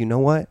 And they're like, you know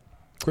what?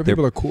 Queer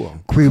people are cool.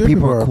 Queer Queer people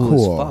people are are cool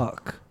cool. as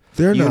fuck.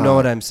 They're You not. know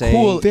what I'm saying?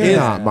 Cool They're is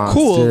not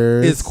cool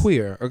monsters. is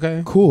queer.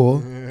 Okay,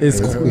 Cool. is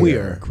It's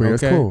queer. Queer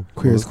is okay? cool.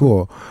 Queer is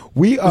cool.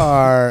 We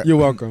are You're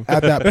welcome.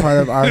 at that part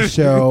of our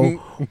show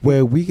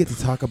where we get to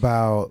talk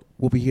about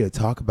what we're here to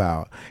talk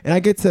about. And I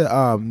get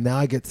to now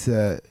I get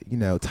to,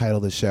 title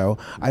the show.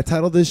 I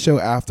titled this show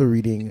after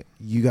reading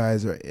you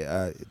guys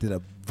did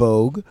a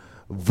Vogue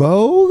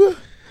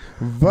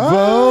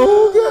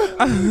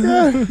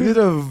did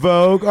a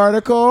Vogue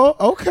article.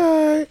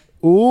 Okay.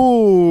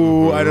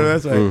 Ooh, I know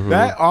that's right. Mhm.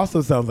 That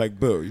also sounds like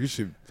boo. You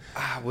should.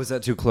 Was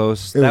that too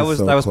close? It That was was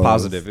so close.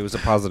 positive. It was a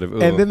positive.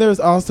 Ooh. And then there's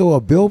also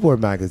a Billboard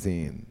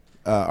magazine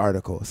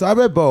article. So I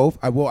read both.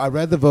 I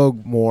read the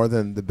Vogue more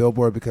than the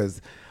Billboard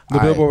because The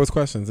Billboard was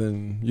questions,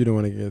 and you don't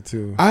want to get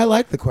too. I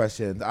like the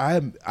questions.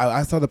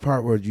 I saw the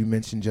part where you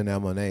mentioned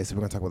Janelle Monáe, so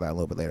we're gonna talk about that a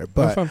little bit later.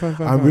 But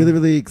I'm really,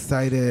 really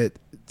excited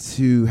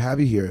to have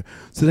you here.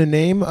 So the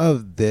name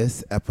of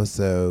this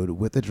episode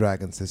with the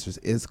Dragon Sisters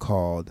is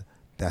called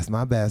 "That's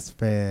My Best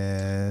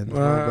Friend."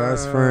 My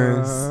best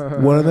friends.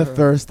 One of the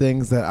first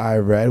things that I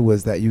read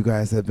was that you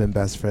guys have been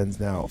best friends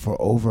now for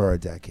over a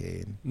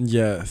decade.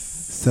 Yes.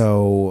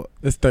 So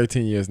it's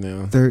 13 years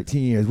now.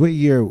 13 years. What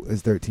year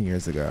is 13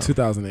 years ago?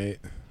 2008.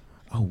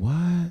 Oh,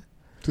 what?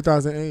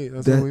 2008.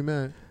 That's when we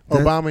met.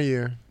 Obama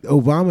year.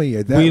 Obama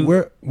year.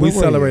 We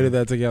celebrated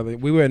that together.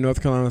 We were at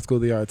North Carolina School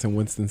of the Arts in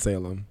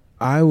Winston-Salem.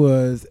 I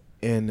was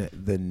in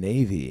the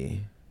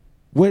Navy.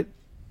 What?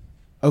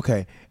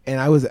 Okay.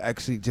 And I was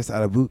actually just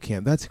out of boot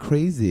camp. That's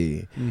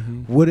crazy.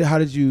 Mm-hmm. How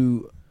did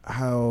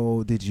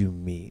you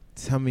meet?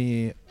 Tell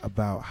me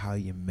about how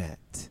you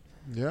met.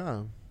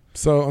 Yeah.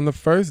 So on the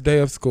first day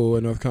of school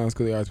at North Carolina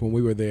School of the Arts, when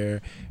we were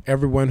there,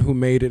 everyone who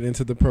made it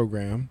into the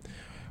program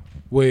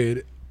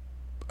would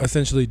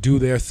essentially do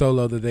their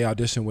solo that they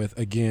auditioned with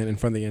again in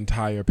front of the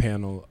entire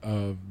panel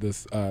of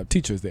this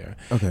teachers there.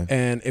 Okay.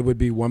 And it would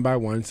be one by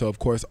one. So of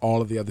course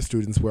all of the other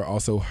students were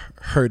also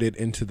herded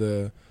into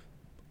the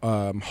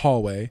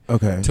hallway.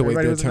 Okay. To wait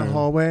their was turn. In the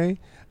hallway,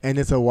 and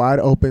it's a wide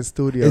open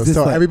studio.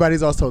 So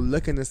everybody's also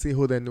looking to see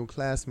who their new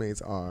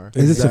classmates are.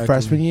 Is this a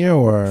freshman year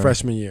or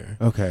freshman year?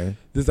 Okay.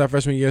 This is our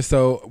freshman year.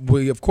 So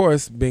we, of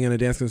course, being in a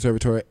dance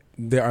conservatory,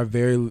 there are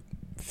very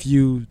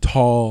few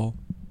tall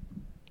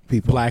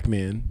people, black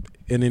men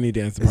in any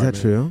dance department.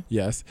 Is that true?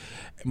 Yes.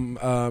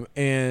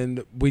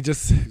 And we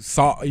just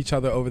saw each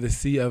other over the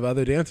sea of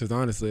other dancers,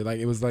 honestly. Like,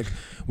 it was like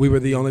we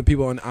were the only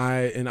people in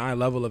eye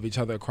level of each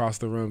other across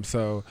the room.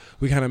 So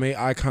we kind of made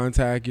eye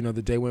contact. You know,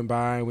 the day went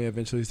by and we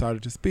eventually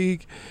started to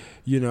speak.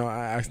 You know,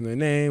 I asked them their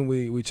name.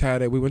 We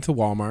chatted. We went to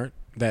Walmart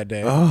that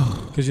day.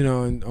 Because, you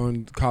know,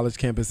 on college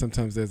campus,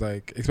 sometimes there's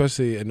like,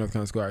 especially at North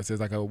Carolina School of Arts, there's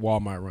like a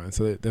Walmart run.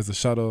 So there's a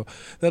shuttle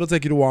that'll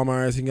take you to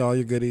Walmart so you can get all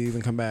your goodies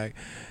and come back.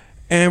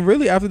 And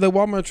really, after the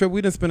Walmart trip,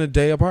 we didn't spend a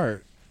day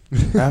apart.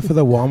 After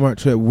the Walmart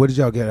trip, what did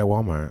y'all get at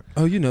Walmart?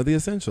 Oh, you know, the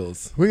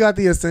essentials. We got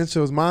the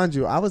essentials. Mind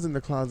you, I was in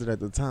the closet at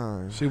the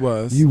time. She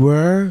was. You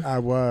were? I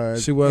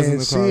was. She was in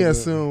the closet. She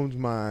assumed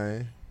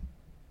my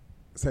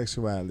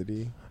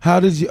sexuality.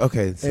 How did you...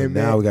 Okay, so and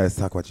now we got to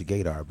talk about your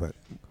gaydar, but...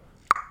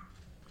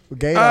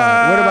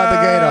 Gaydar. What about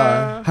the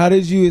gaydar? How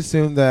did you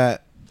assume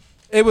that...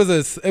 It was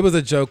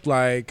a joke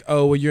like,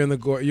 oh, well, you're in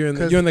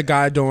the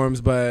guy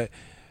dorms, but...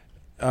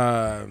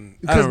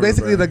 Because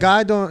basically the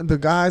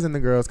guys and the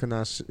girls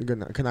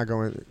cannot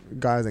go in,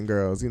 guys and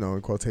girls, you know,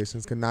 in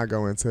quotations, cannot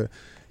go into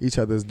each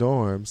other's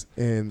dorms.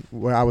 And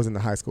where I was in the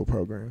high school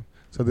program,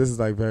 so this is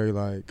like very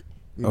like,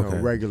 you know,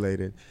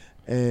 regulated.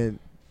 And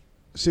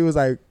she was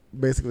like,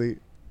 basically,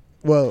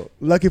 well,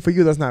 lucky for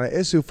you, that's not an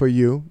issue for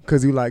you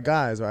because you like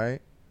guys,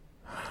 right?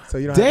 So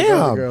you don't have to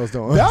go to the girls'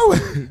 dorms.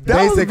 That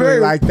basically was very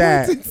like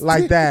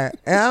that.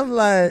 And I'm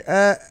like,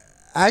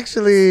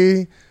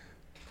 actually.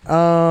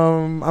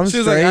 I'm she straight.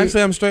 was like,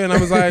 actually, I'm straight, and I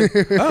was like,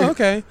 oh,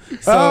 okay.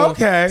 So,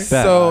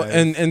 So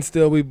and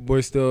still we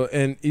were still,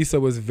 and Issa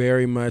was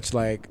very much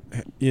like,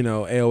 you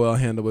know, AOL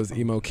handle was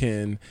emo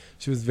Ken.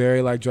 She was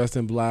very like dressed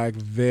in black,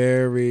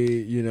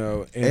 very, you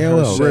know, in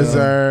AOL her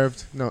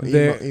reserved. No,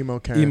 emo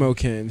Ken. Emo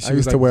Ken. I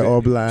used to wear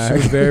all black. She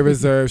was very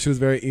reserved. She was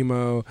very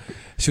emo.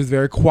 She was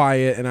very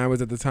quiet, and I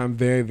was at the time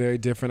very, very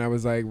different. I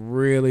was like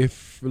really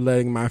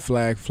letting my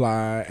flag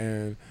fly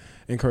and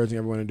encouraging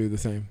everyone to do the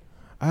same.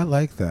 I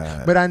like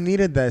that. But I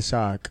needed that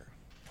shock.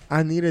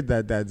 I needed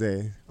that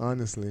day,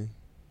 honestly.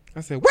 I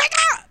said, wake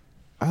up!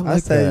 I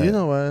said, that. You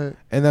know what?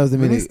 And that was the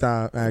minute.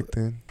 Stop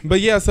acting. But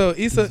yeah, so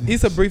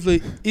Issa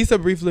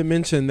briefly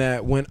mentioned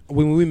that when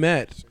we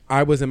met,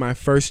 I was in my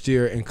first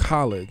year in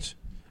college,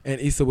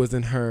 and Issa was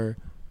in her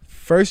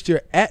first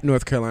year at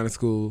North Carolina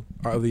School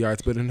of the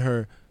Arts, but in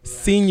her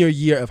senior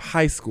year of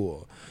high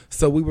school.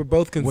 So we were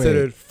both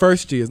considered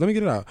first years. Let me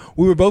get it out.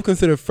 We were both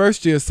considered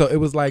first years, so it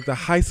was like the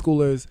high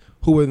schoolers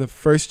who were in the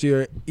first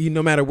year,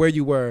 no matter where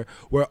you were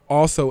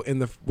also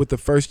with the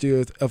first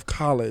years of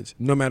college,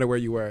 no matter where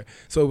you were.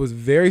 So it was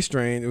very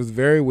strange. It was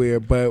very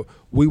weird, but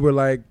we were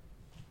like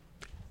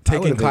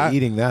taking class.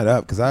 Eating that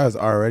up because I was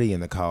already in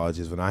the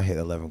colleges when I hit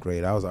 11th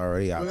grade. I was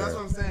already out there. That's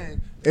what I'm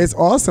saying. It's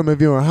awesome if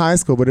you're in high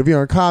school, but if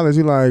you're in college,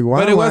 you're like,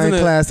 why am I in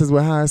classes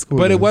with high school?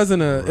 But it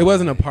wasn't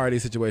a party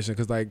situation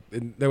because like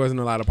there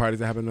wasn't a lot of parties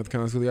that happened in North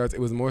Carolina School of the Arts. It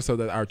was more so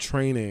that our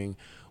training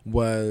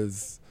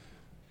was,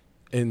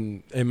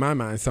 in my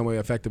mind, some way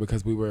affected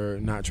because we were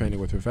not training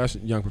with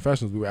young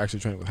professionals. We were actually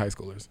training with high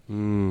schoolers.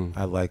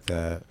 I like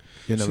that.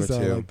 You're number two.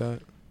 I like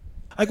that.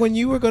 Like when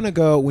you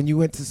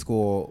went to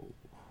school,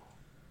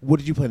 what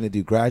did you plan to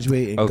do?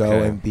 Graduate and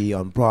go and be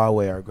on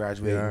Broadway, or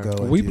graduate and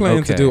go? We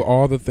planned to do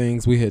all the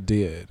things we had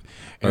did,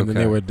 and then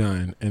they were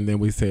done. And then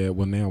we said,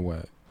 well, now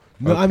what?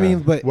 No, I mean,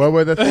 but what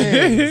were the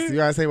things? You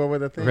gotta say what were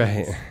the things.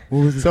 Right. what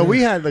was the So thing?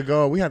 we had the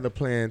goal. We had the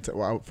plan.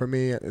 Well, for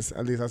me, at least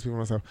I speak for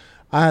myself.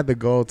 I had the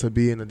goal to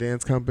be in a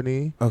dance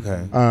company.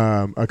 Okay.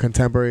 A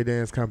contemporary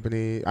dance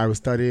company. I was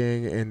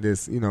studying in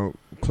this,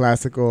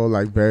 classical,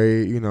 like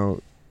very,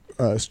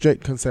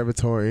 strict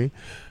conservatory.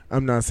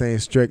 I'm not saying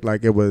strict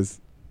like it was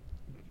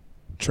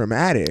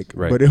traumatic,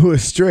 Right. but it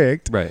was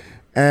strict. Right.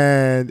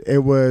 And it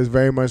was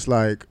very much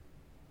like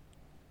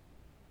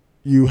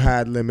you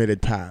had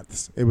limited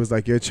paths. It was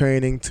like you're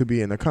training to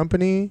be in a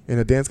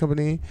dance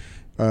company,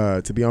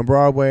 to be on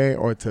Broadway,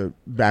 or to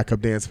back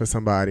up dance for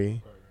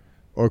somebody,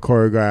 or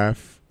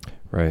choreograph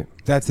Right.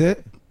 That's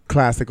it.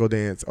 classical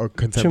dance or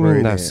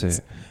contemporary That's dance.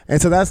 it. And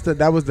so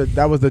that was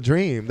the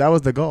dream. That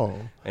was the goal.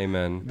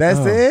 Amen. That's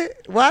Oh.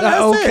 it. Why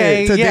that's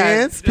okay, it? To yeah.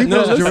 dance, people's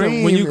No, listen,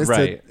 dream when you- is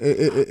right.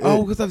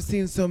 Oh, because I've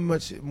seen so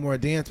much more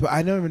dance, but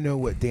I never know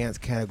what dance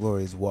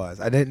categories was.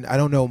 I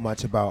don't know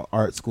much about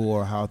art school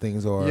or how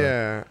things are.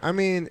 Yeah, I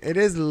mean, it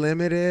is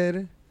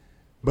limited,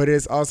 but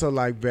it's also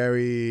like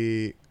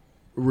very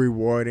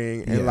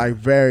rewarding and Yeah. like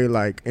very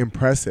like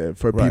impressive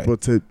for Right. people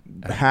to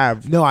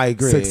have No, I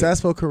agree.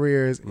 successful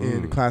careers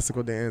in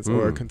classical dance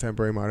or Mm.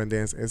 contemporary modern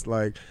dance. It's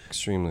like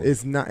Extremely.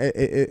 it's not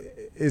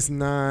it's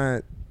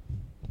not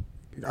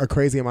a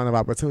crazy amount of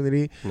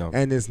opportunity, No.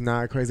 and it's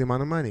not a crazy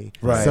amount of money.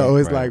 Right, So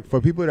it's right. like for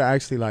people to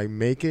actually like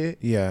make it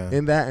Yeah.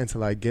 in that and to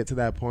like get to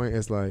that point,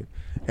 it's like,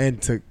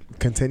 and to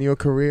continue a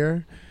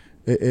career,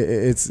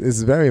 it's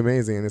very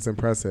amazing and it's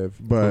impressive.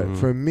 But Mhm.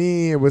 for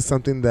me, it was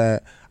something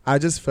that I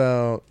just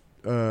felt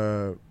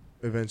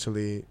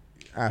eventually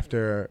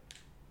after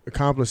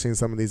accomplishing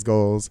some of these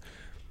goals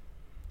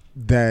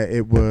that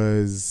it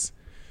was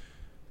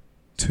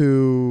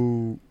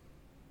too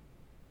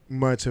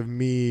much of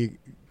me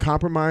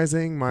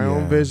compromising my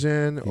own Yeah.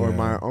 vision or Yeah.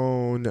 my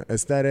own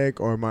aesthetic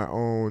or my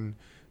own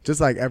just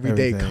like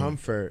everyday Everything.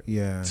 comfort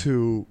Yeah.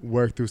 to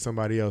work through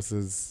somebody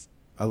else's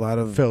A lot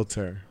of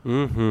filter.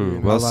 Mm-hmm. a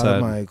Well lot said.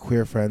 of my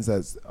queer friends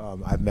that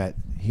I've met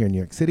here in New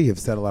York City have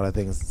said a lot of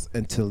things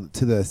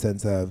to the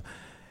sense of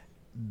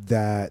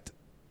that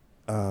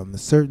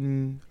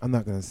certain I'm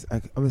gonna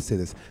say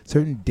this,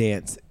 certain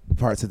dance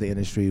parts of the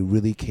industry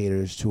really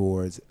caters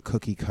towards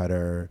cookie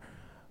cutter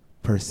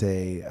per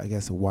se, I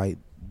guess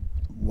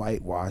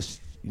whitewash,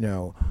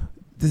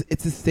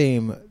 it's the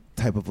same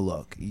type of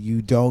look.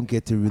 You don't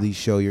get to really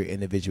show your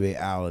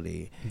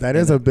individuality. That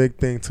is a big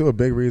thing too, a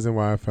big reason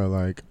why I felt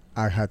like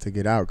I had to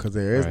get out, because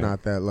there is Right.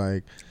 not that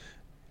like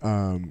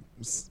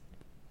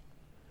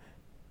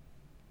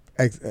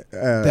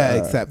that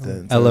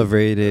acceptance.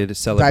 Elevated,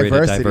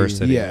 celebrated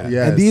diversity. Yeah.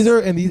 Yes.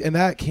 And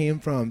that came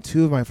from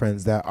two of my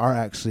friends that are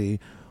actually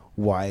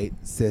white,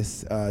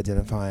 cis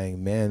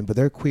identifying men, but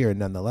they're queer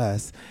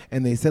nonetheless.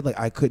 And they said like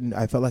I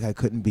felt like I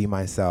couldn't be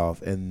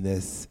myself in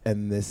this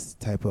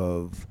type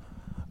of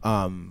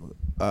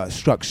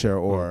structure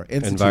or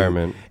institute.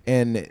 Environment.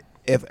 And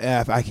if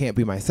I can't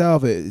be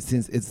myself, it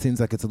seems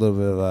like it's a little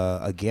bit of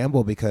a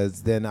gamble,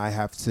 because then I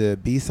have to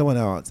be someone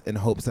else in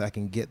hopes that I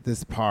can get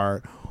this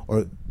part.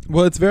 Or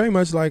Well, it's very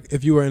much like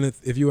if you were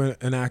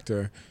an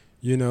actor,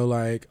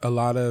 like a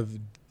lot of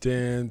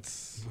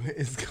dance. what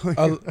is going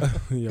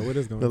Yeah, what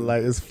is going the on?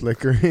 light is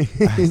flickering.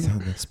 Spooky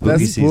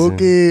That's season.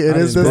 spooky. It I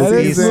is didn't the know that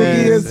Spooky is season.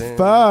 spooky as season.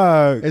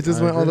 fuck. It just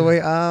I went all the agree.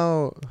 way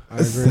out. I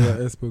agree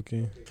that it's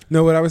spooky.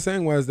 No, what I was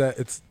saying was that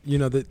it's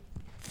that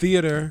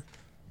theater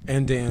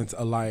and dance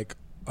alike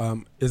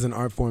is an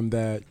art form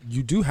that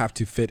you do have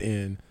to fit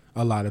in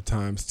a lot of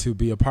times to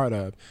be a part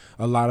of.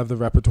 A lot of the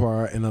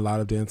repertoire in a lot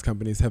of dance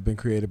companies have been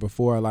created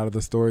before. A lot of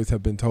the stories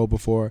have been told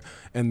before,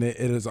 and it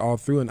is all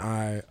through an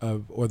eye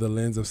of or the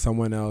lens of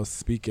someone else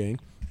speaking.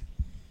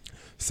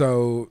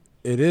 So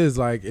it is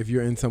like if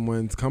you're in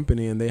someone's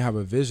company and they have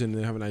a vision,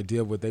 they have an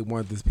idea of what they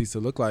want this piece to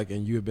look like,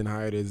 and you have been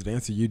hired as a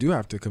dancer, you do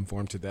have to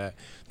conform to that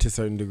to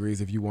certain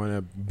degrees if you want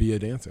to be a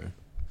dancer.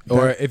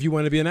 Or if you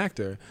want to be an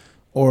actor.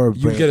 Or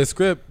You get a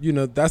script,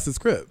 that's the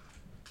script.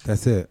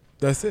 that's it.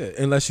 That's it.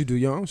 Unless you do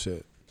your own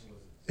shit.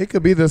 It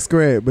could be the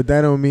script, but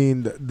that don't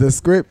mean the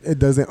script. It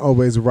doesn't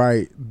always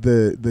write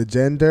the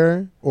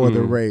gender or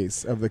the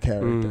race of the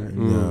character.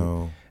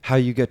 No. How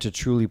you get to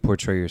truly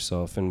portray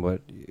yourself and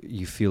what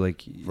you feel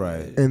like.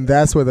 Right. And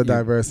that's where the You-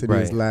 diversity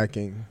is right.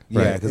 lacking.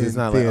 Yeah, because in it's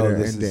not like, theater oh,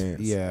 this and is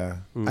dance. yeah. Mm. get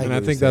And what I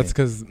you're think that's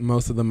saying. because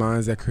most of the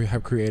minds that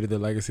have created the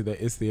legacy that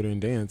is theater and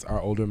dance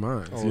are older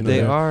minds.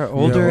 They are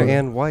older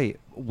and white.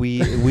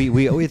 We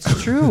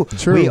it's true.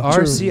 True, We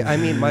are true. I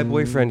mean, my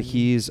boyfriend,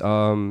 he's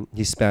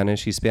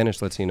Spanish. He's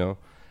Spanish Latino,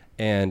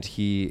 and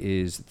he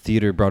is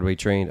theater Broadway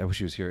trained. I wish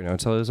he was here now to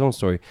tell his own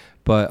story.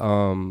 But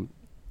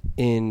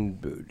in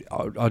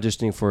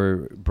auditioning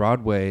for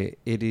Broadway,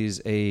 it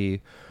is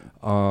a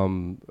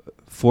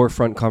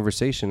forefront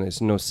conversation. It's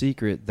no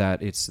secret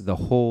that it's the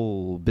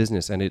whole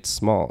business, and it's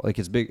small. Like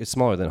it's big. It's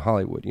smaller than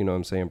Hollywood. You know what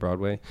I'm saying?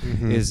 Broadway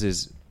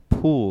is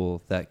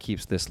pool that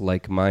keeps this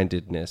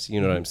like-mindedness, you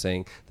know what I'm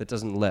saying, that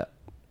doesn't let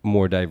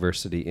more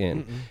diversity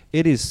in.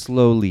 It is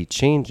slowly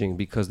changing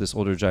because this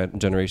older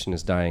generation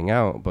is dying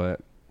out, but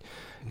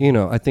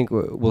I think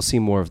we'll see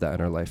more of that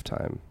in our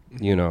lifetime,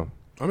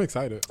 I'm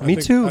excited. Me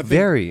too.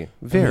 Very.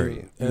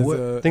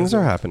 Things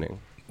are happening.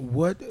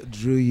 What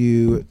drew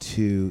you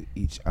to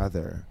each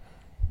other?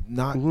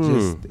 Not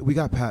just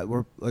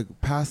we're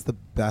like past the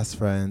best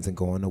friends and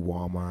going to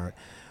Walmart.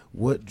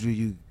 What drew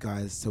you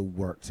guys to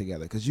work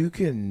together? Because you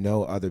can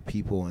know other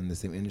people in the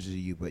same industry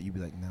you, but you'd be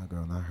like, no,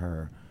 girl, not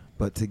her.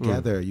 But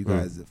together, you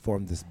guys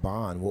formed this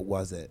bond. What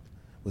was it?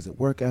 Was it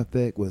work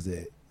ethic? Was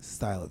it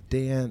style of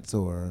dance?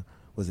 Or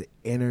was it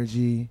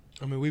energy?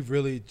 I mean, we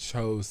really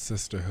chose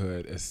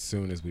sisterhood as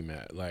soon as we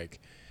met.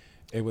 Like,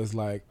 it was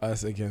like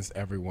us against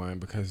everyone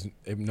because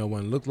if no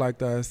one looked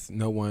like us,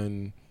 no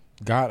one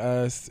got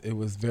us. It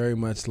was very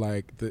much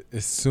like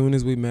as soon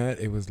as we met,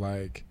 it was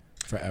like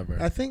forever.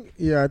 I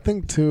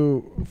think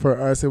too,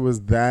 for us, it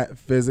was that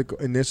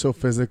initial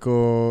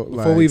physical,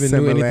 before we even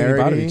knew anything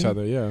about similarity. each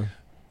other, yeah.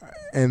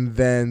 And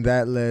then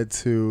that led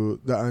to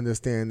the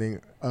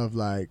understanding of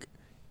like,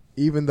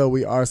 even though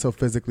we are so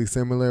physically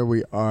similar,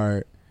 we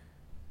are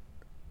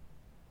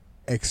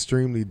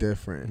extremely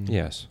different.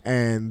 Yes.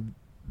 And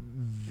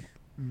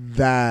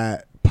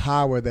that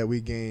power that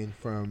we gain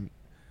from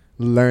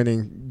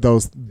learning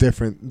those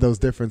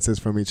differences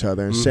from each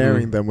other and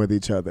sharing them with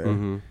each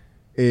other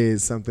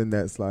is something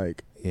that's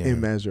like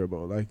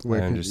immeasurable. Like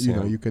where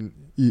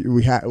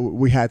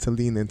we had to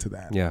lean into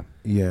that.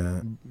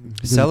 Yeah.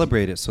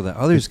 Celebrate it so that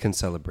others can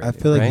celebrate. I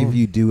feel it, like right? if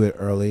you do it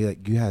early,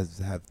 like you have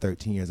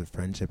 13 years of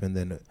friendship, and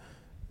then at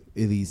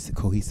least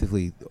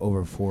cohesively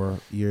over 4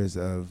 years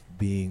of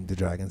being the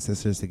Dragon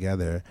Sisters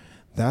together.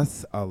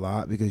 That's a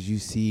lot because you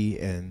see,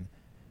 and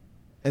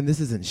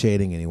this isn't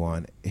shading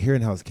anyone. Here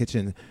in Hell's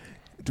Kitchen,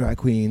 drag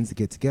queens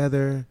get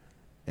together,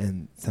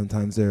 and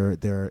sometimes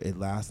it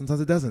lasts,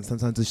 sometimes it doesn't.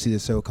 Sometimes you see the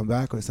show come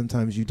back, or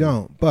sometimes you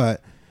don't.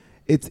 But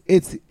it's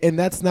and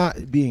that's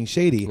not being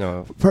shady.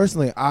 No.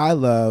 Personally, I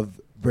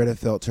love Britta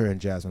Filter and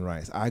Jasmine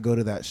Rice. I go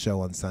to that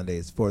show on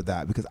Sundays for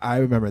that because I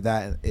remember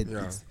that.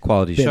 It's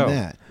quality been show.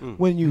 That.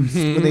 When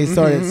they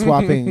started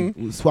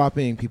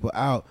swapping people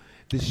out,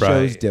 the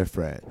show's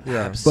different.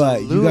 Yeah.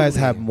 But you guys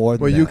have more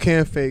than that. You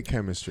can't fake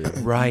chemistry.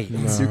 Right.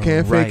 No. You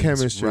can't fake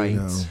chemistry. Right.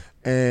 No.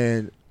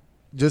 And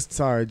just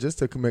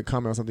to comment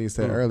on something you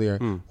said earlier,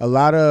 a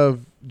lot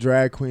of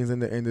drag queens in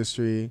the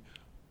industry,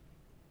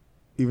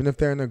 even if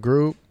they're in a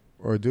group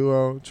or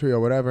duo, trio,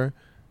 whatever,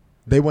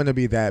 they want to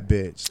be that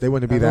bitch. They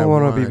want to be that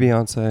one. I want to be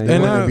Beyonce. They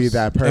want to be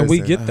that person. And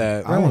we get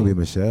that. I want to be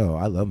Michelle.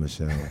 I love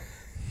Michelle.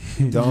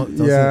 Don't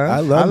yeah, say, I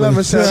love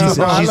Michelle.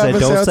 She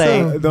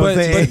said, "Don't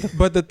say."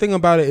 But the thing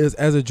about it is,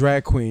 as a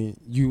drag queen,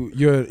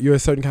 you're a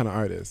certain kind of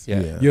artist.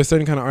 Yeah. You're a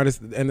certain kind of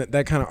artist, and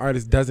that kind of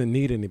artist doesn't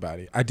need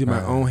anybody. I do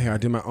my own hair. I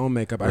do my own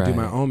makeup. I do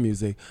my own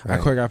music. I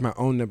choreograph my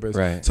own numbers.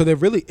 Right. So there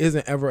really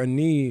isn't ever a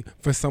need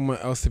for someone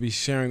else to be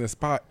sharing the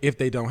spot if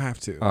they don't have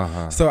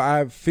to. So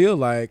I feel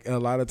like a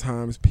lot of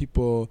times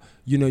people,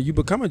 you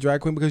become a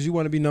drag queen because you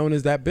want to be known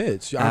as that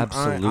bitch.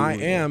 Absolutely. I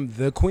am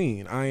the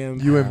queen. I am.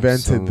 You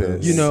invented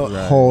this.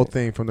 Whole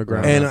thing from the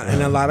ground. And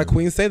a lot of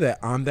queens say that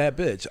I'm that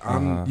bitch.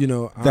 I'm.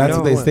 That's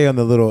what they say on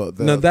the little.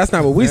 No, that's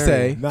not what we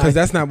say because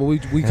that's not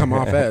what we come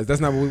off as.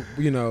 That's not what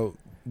we.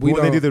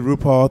 When they do the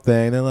RuPaul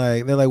thing, they're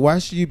like, why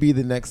should you be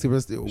the next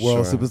world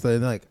superstar?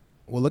 And they're like,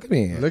 well, look at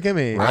me. Look at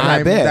me.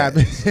 I'm that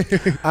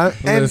bitch.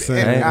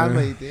 I'm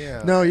like,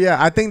 damn. No,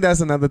 yeah, I think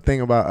that's another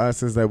thing about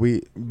us is that we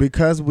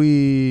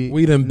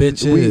them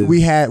bitches.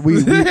 We had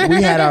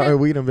our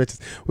we them bitches.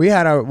 We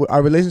had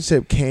our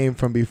relationship came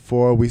from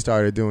before we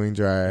started doing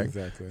drag.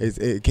 Exactly.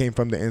 It came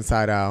from the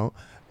inside out.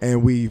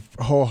 And we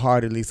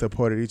wholeheartedly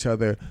supported each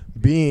other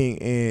being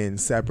in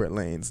separate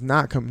lanes,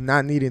 not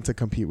needing to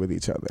compete with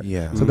each other.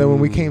 Yeah. So then when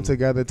we came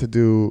together to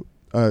do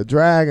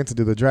drag and to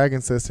do the Dragon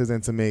Sisters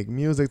and to make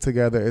music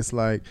together, it's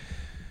like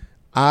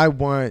I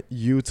want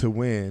you to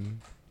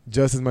win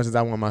just as much as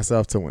I want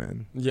myself to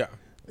win. Yeah.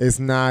 It's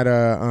not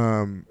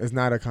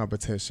a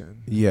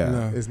competition. Yeah.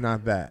 No. It's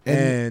not that.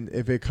 And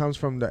if it comes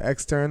from the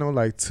external,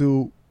 like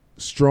two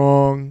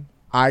strong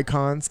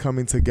icons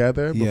coming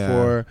together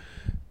before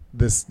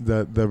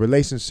the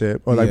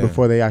relationship or like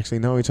before they actually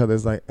know each other,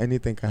 it's like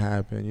anything can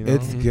happen.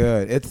 It's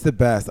good. It's the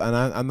best. And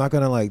I'm not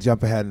gonna like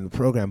jump ahead in the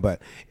program,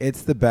 but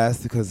it's the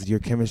best because your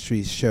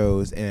chemistry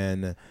shows.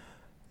 And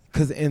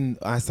because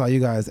I saw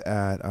you guys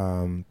at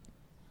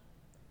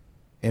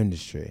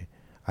Industry.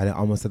 I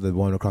almost said the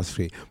one across the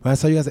street. When I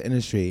saw you guys at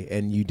Industry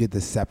and you did the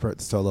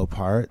separate solo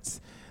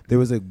parts, there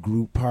was a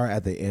group part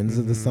at the ends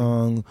of the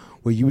song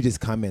where you would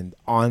just come in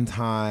on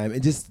time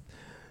and just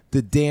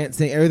the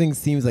dancing, everything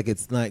seems like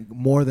it's like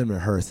more than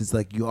rehearsed. It's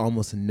like you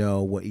almost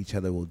know what each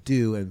other will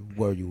do and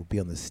where you will be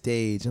on the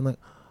stage. I'm like,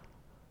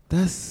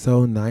 that's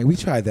so nice. We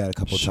tried that a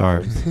couple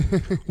times.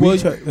 we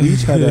tried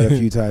that a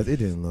few times. It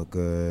didn't look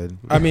good.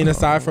 I mean,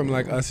 aside from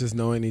like us just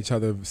knowing each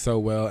other so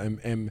well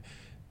and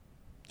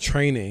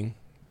training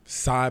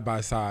side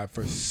by side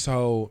for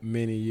so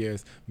many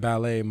years,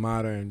 ballet,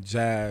 modern,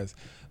 jazz,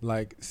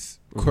 like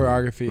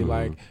choreography,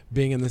 like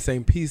being in the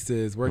same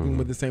pieces, working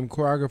with the same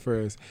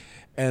choreographers.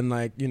 And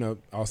like,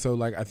 also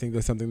like I think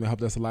there's something that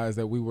helped us a lot is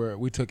that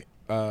we took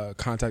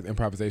contact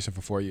improvisation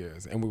for 4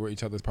 years and we were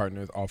each other's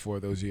partners all 4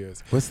 of those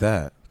years. What's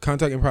that?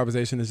 contact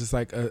improvisation is just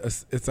like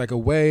it's like a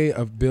way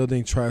of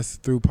building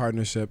trust through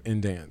partnership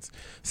in dance.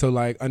 So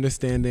like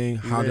understanding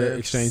how to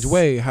exchange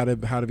weight, how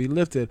to be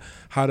lifted,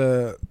 how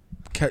to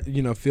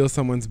feel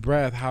someone's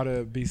breath, how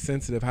to be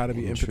sensitive, how to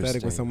be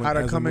empathetic with someone, how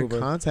to come in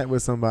contact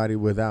with somebody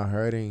without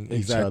hurting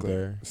each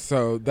other.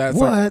 So that's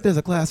There's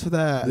a class for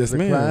that. There's a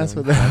class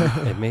for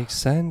that. It makes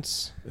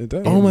sense. It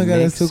does. Oh my God,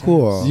 that's so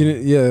cool.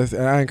 Yes,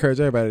 and I encourage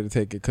everybody to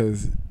take it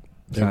because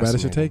everybody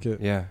should take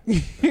it. Yeah.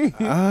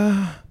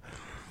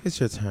 It's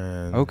your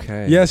turn.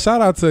 Okay. Yeah,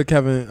 shout out to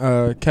Kevin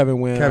Wynn.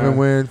 Kevin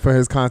Wynn for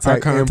his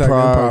contact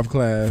improv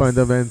class.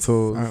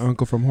 Fundamentals. Our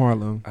uncle from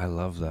Harlem. I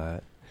love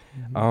that.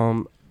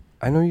 Mm-hmm.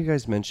 I know you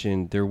guys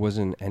mentioned there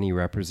wasn't any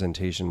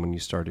representation when you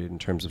started in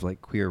terms of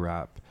like queer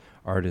rap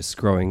artists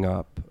growing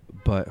up,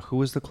 but who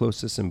was the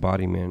closest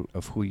embodiment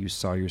of who you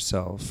saw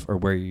yourself or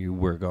where you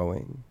were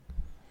going?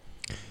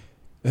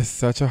 It's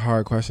such a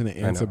hard question to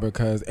answer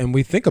because, and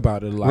we think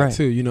about it a lot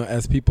too,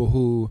 as people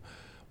who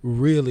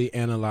really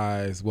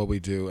analyze what we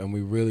do and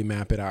we really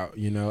map it out,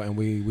 and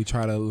we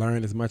try to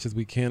learn as much as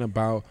we can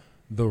about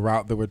the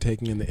route that we're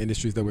taking in the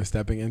industries that we're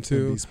stepping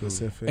into. To be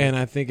specific. And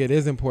I think it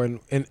is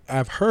important, and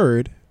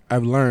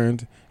I've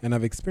learned, and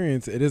I've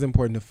experienced, it is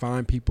important to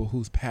find people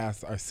whose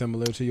paths are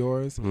similar to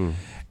yours,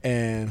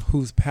 and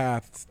whose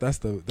paths, that's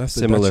the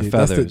similar Dutchie,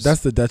 feathers.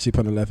 that's the Dutchie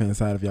on the left hand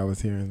side if y'all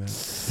was hearing that.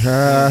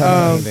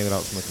 Anything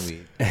without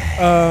smoking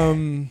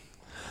weed.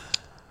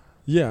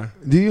 Yeah.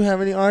 Do you have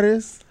any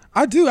artists?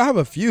 I do. I have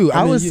a few.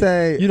 I would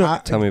say,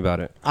 tell me about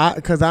it.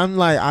 Because I'm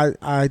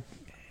like,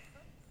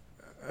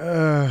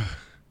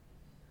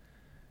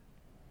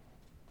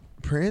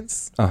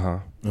 Prince. Uh-huh.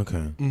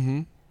 Okay.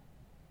 Mm-hmm.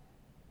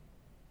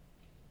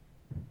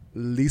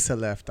 Lisa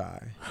Left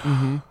Eye.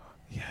 Mm-hmm.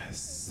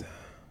 Yes.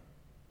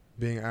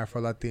 Being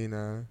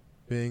Afro-Latina,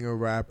 being a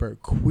rapper,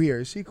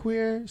 queer. Is she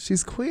queer?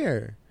 She's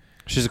queer.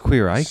 She's a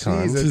queer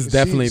icon. She's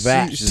definitely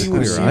that. She's a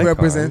queer icon. She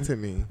represented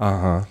me.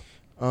 Uh-huh.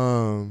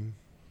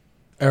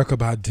 Erykah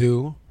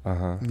Badu.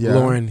 Uh-huh. Yeah.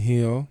 Lauren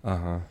Hill.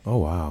 Uh-huh. Oh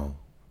wow.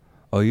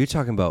 Oh, you're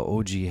talking about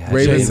OG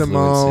Raven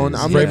Simone.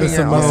 I'm Raven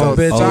Simone.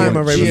 Bitch, I'm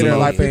a Raven Simone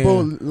like fan.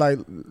 people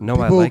like No,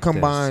 people I like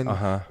combine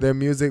this. their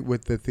music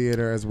with the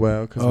theater as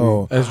well.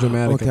 As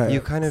dramatic.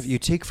 Okay. You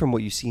take from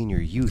what you see in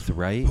your youth,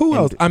 right? Who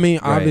else? I mean,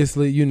 right.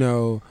 obviously,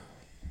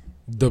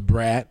 the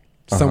Brat,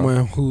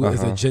 someone who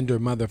is a Uh-huh. gender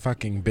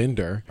motherfucking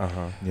bender.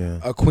 Uh-huh. Yeah.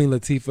 A Queen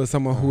Latifah,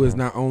 someone who is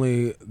not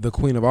only the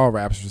queen of all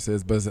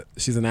raptresses, but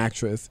she's an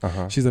actress.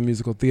 Uh-huh. She's a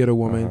musical theater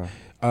woman.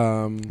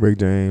 Rick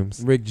James,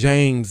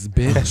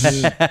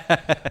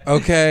 bitch.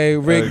 Okay,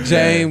 Rick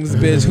James,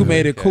 bitch, who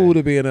made it cool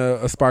to be in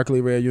a sparkly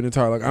red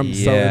unitard. Like, I'm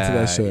so into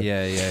that shit.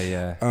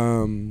 Yeah.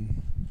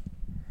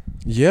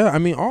 Yeah, I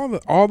mean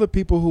all the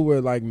people who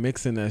were like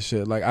mixing that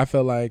shit. Like, I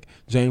felt like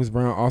James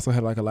Brown also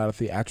had like a lot of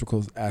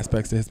theatrical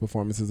aspects to his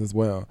performances as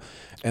well,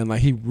 and like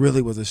he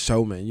really was a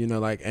showman,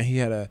 and he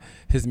had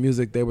his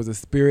music. There was a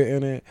spirit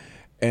in it,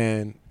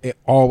 and it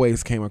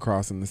always came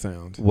across in the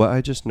sound. What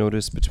I just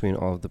noticed between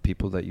all of the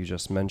people that you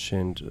just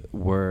mentioned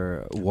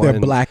were they're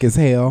black as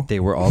hell. They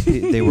were all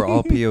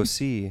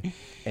POC,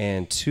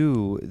 and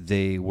two,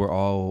 they were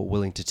all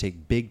willing to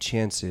take big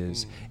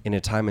chances in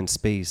a time and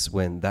space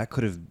when that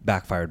could have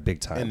backfired big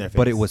time,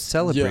 but it was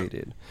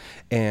celebrated.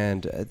 Yeah.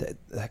 And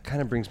that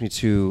kind of brings me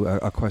to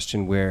a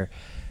question where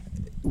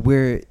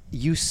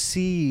you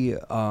see,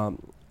 I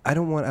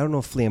don't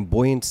know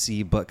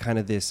flamboyancy, but kind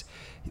of this.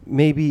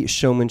 Maybe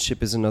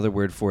showmanship is another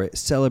word for it.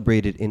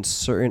 Celebrated in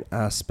certain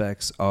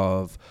aspects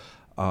of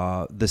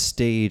the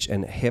stage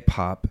and hip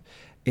hop.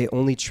 It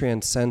only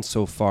transcends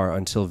so far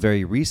until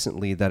very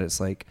recently that it's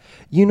like,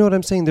 you know what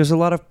I'm saying? There's a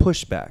lot of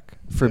pushback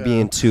for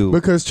being too.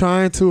 Because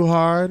trying too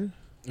hard.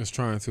 It's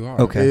trying too hard.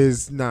 Okay.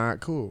 Is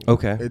not cool.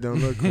 Okay. It don't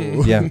look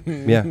cool. Yeah.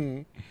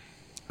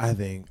 I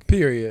think.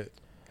 Period.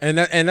 And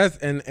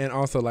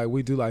also like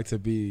we do like to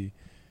be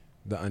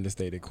the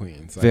understated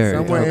queens. Like, very.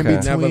 Somewhere in we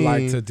between. never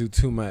like to do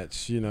too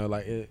much.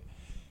 Like it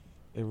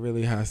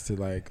really has to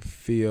like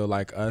feel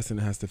like us, and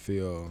it has to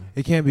feel.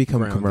 It can't become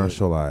grounded.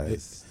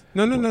 commercialized.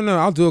 No.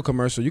 I'll do a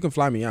commercial. You can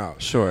fly me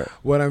out. Sure.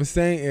 What I'm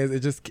saying is,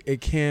 it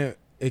can't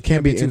be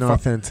too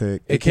inauthentic.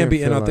 It can't be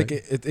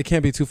inauthentic. It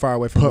can't be too far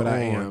away from what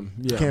I am.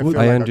 Yeah. Can't feel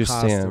I like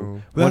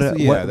understand. A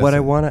costume. What I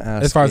want to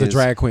ask, as far as a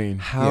drag queen,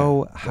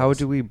 how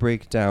do we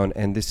break down?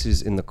 And this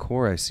is in the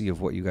core, I see,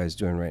 of what you guys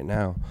doing right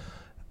now.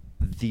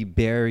 The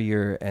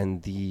barrier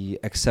and the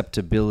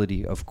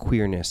acceptability of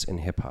queerness in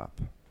hip hop.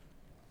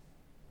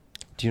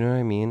 Do you know what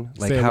I mean?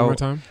 Like, say it one more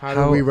time. How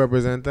do we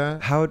represent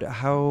that? How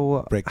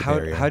break the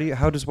barrier.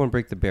 How does one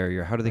break the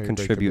barrier? How do they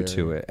contribute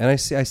to it? And I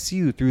see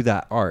you through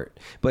that art,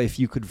 but if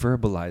you could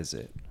verbalize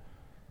it.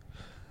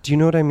 Do you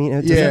know what I mean?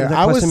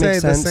 I would say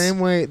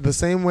the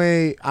same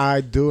way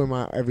I do in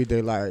my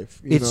everyday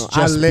life.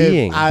 I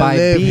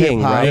live hip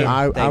hop.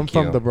 Right? I'm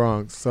from the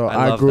Bronx, so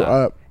I grew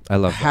up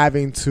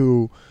having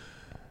to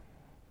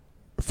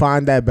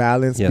find that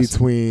balance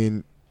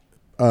between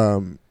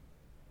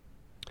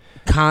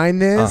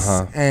kindness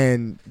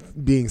and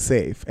being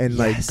safe and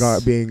Yes.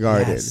 like being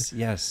guarded.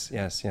 Yes.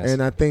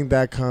 And I think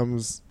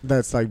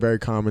that's like very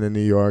common in New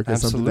York.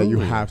 It's something that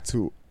you Absolutely. have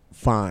to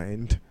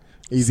find. Say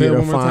Easier it to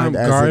one more time. find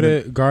as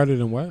Guarded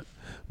and what?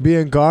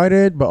 being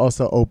guarded, but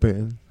also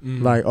open.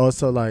 Mm. Like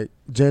also like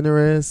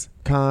generous,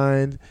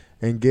 kind,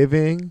 and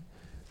giving,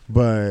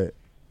 but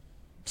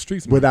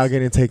Street smarts. without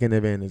getting taken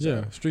advantage Yeah,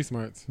 of. street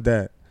smarts.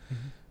 That.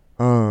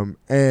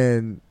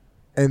 And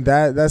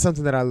that's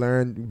something that I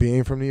learned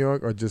being from New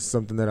York, or just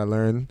something that I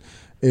learned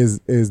is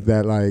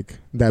that like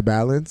that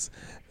balance.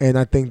 And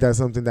I think that's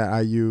something that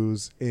I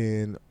use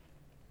in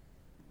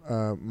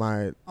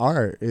my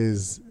art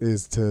is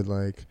to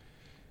like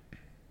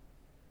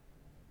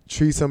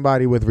treat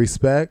somebody with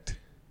respect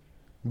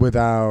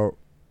without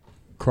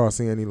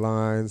crossing any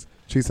lines.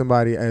 Treat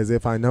somebody as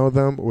if I know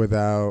them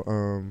without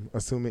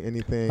assuming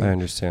anything. I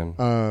understand.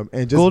 And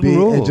just Golden being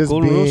rule. and just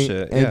Golden rule being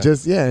shit, and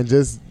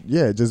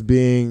yeah. just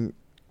being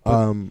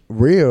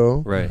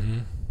real. Right.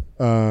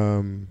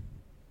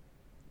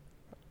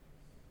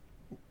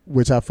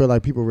 Which I feel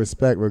like people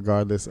respect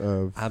regardless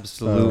of.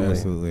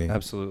 Absolutely.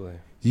 Absolutely.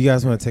 You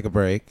guys want to take a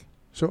break?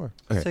 Sure.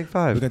 Let's take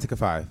 5. We're going to take a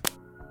 5.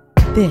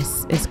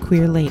 This is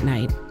Queer Late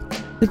Night.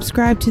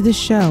 Subscribe to the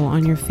show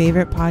on your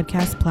favorite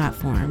podcast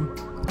platform,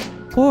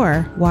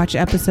 or watch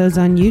episodes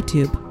on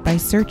YouTube by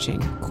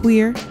searching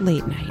Queer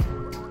Late Night.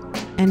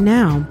 And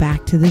now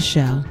back to the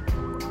show.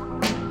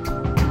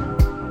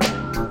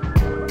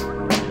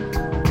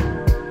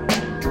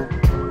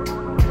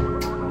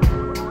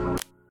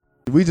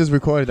 We just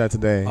recorded that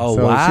today. Oh,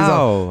 so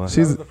wow.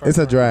 It's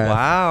a draft.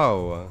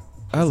 Wow.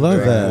 I love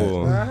Very that.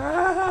 cool.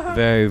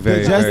 Very,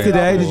 very, Just very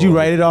today? cool. Did you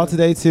write it all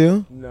today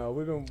too? No,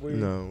 we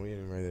No, we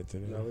didn't write it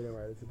today. we didn't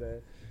write it today.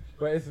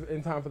 But it's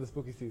in time for the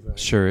spooky season.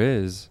 Sure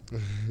is.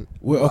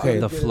 Okay.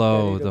 The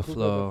flow, the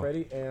flow.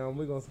 And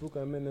we're going to spook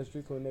them in the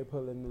streets when they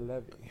pull in the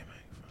levee.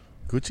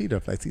 Gucci the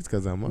flight seats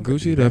because I'm on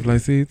Gucci, the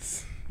flight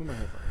seats.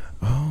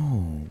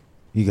 Oh.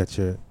 You got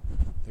your...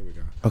 Here we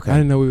go. Okay. I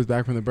didn't know we was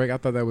back from the break. I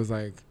thought that was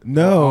like...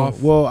 No.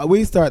 off. Well, I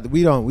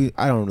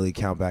don't really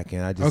count back in.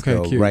 I just Okay,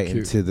 go cute, right cute.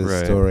 into the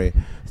Right. story.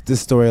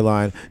 This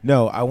storyline.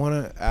 No, I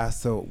want to ask,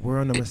 so we're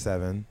on number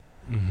 7.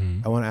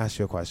 Mm-hmm. I want to ask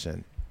you a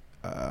question.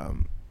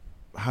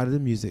 How did the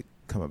music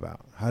come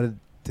about? How did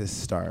this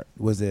start?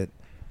 Was it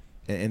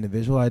an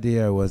individual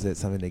idea or was it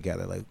something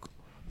together? Like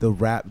the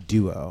rap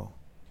duo?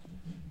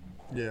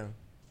 Yeah.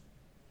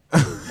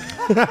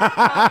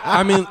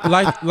 I mean,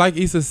 like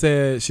Issa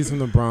said, she's from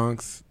the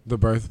Bronx, the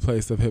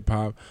birthplace of hip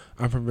hop.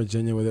 I'm from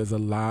Virginia, where there's a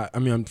lot. I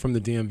mean, I'm from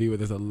the DMV, where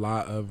there's a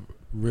lot of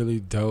really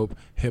dope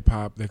hip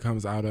hop that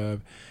comes out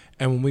of.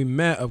 And when we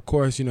met, of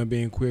course,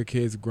 being queer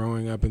kids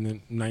growing up in the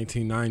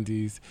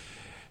 1990s,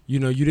 you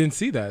didn't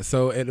see that.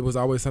 So it was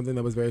always something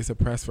that was very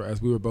suppressed for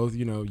us. We were both,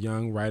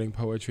 young, writing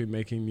poetry,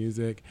 making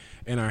music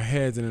in our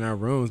heads and in our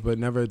rooms, but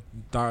never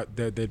thought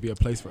that there'd be a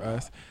place for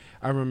us.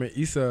 I remember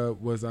Issa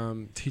was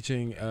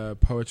teaching a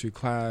poetry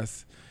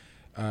class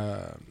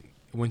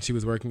when she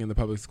was working in the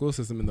public school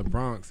system in the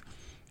Bronx,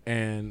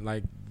 and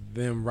like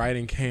them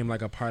writing came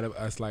like a part of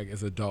us, like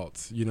as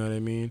adults. You know what I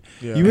mean?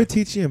 Yeah. You were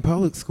teaching in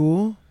public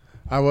school?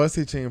 I was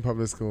teaching in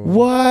public school.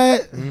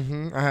 What?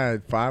 I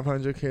had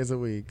 500 kids a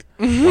week.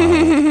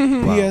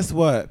 Wow. PS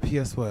what?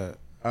 PS what?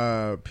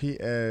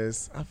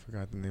 PS. I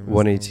forgot the name.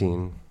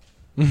 118.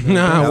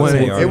 Nah, It was,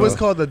 Arnold. it was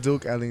called the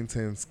Duke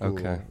Ellington School.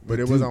 Okay. But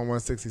The it was Duke. on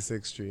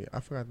 166th Street. I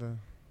forgot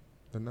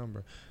the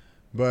number.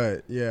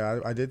 But yeah,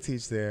 I did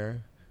teach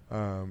there.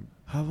 How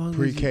long?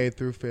 Pre-K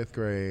through 5th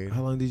grade.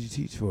 How long did you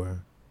teach for?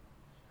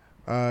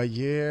 A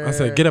year. I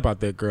said, get up out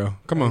there, girl.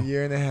 Come A on.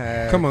 year and a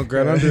half. Come on,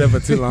 girl. Don't do that for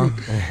too long.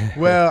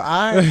 Well,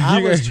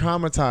 I was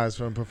traumatized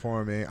from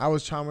performing. I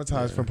was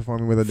traumatized from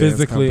performing with a dance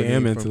Physically company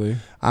and from- mentally.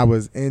 I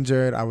was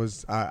injured.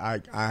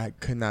 I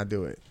could not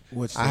do it.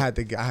 Which I had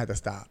to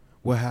stop.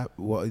 What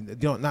happened? Well,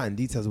 not in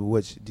details,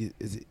 but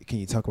can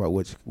you talk about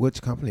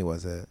which company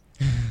was it?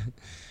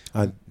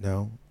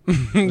 No.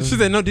 She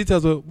said no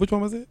details, but which one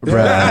was it?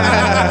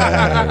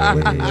 Right.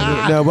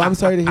 No, but I'm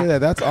sorry to hear that.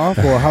 That's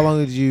awful. How long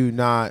did you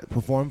not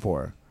perform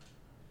for?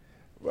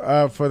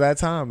 For that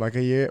time, like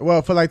a year.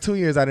 Well, for like 2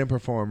 years, I didn't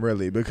perform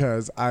really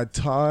because I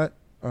taught.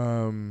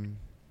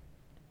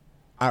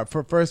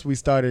 First, we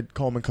started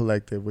Coleman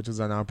Collective, which is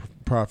a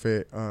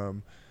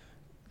nonprofit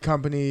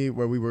company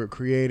where we were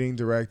creating,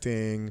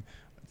 directing,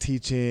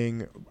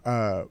 teaching.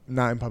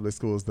 Not in public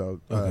schools though,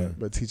 Okay.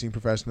 but teaching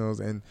professionals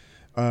and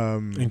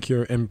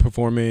And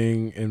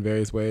performing in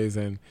various ways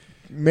and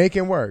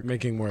making work,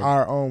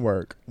 our own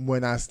work.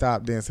 When I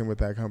stopped dancing with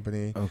that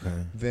company,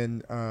 Okay.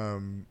 then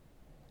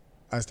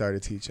I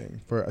started teaching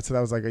so that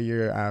was like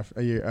half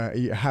a year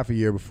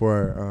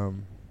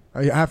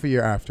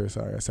after.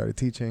 Sorry, I started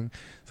teaching.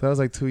 So that was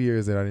like 2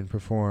 years that I didn't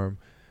perform.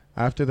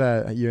 After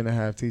that, a year and a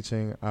half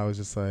teaching, I was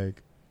just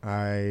like,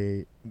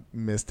 I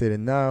missed it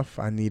enough.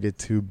 I needed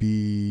to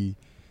be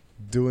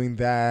doing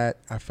that.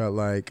 I felt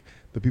like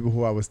the people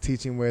who I was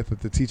teaching with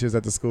the teachers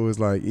at the school was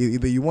like,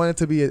 either you wanted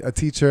to be a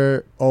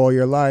teacher all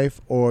your life,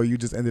 or you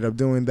just ended up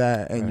doing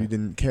that and you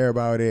didn't care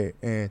about it.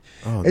 And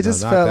it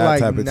just felt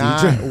like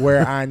not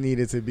where I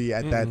needed to be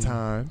at that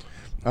time.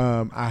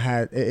 I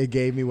had it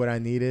gave me what I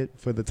needed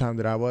for the time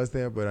that I was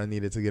there, but I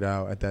needed to get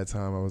out at that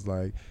time. I was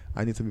like,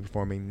 I need to be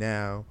performing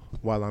now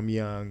while I'm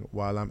young,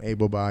 while I'm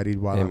able-bodied,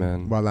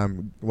 while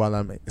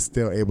I'm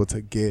still able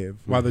to give,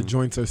 while the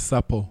joints are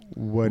supple.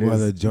 What while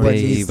is the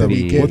joints needs to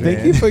be given. Well,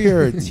 thank you for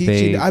your teaching.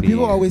 Baby.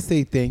 People always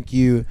say thank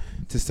you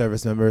to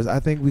service members. I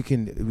think we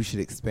should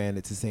expand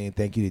it to saying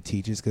thank you to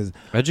teachers, because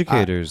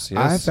educators. I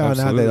Yes, found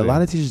absolutely. out that a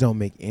lot of teachers don't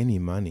make any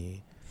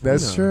money.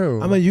 That's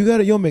true. I mean, you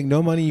don't make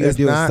no money. You gotta It's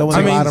deal with not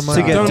someone a lot else. of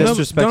money. To get Don't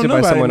disrespected by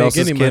nobody someone make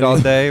else's any kid money. all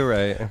day,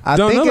 right?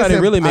 Don't nobody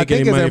really make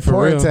any money for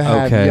real. I think it's important to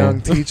have Okay.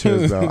 young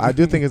teachers, though. I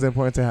do think it's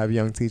important to have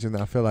young teachers, and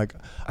I feel like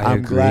I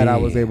I'm glad I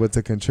agree. was able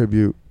to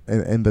contribute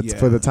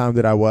for the time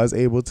that I was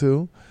able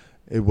to.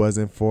 It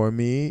wasn't for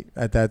me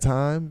at that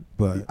time,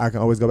 But I can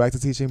always go back to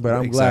teaching. But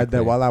I'm glad Exactly.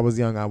 that while I was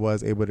young, I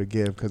was able to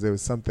give, because it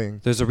was something.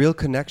 There's a real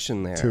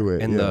connection there To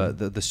it, and yeah.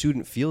 the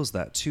student feels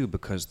that too,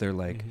 because they're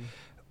like,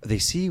 they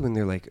see you and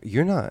they're like,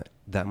 you're not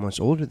that much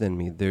older than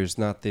me. There's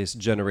not this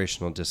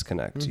generational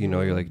disconnect. You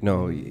know, you're like,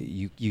 no,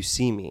 you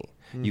see me,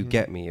 you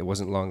get me. It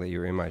wasn't long that you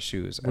were in my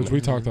shoes. Which And we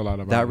talked a lot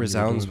about. that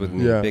resounds with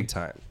me Yeah. big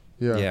time.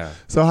 Yeah.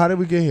 So how did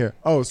we get here?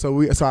 Oh, so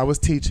I was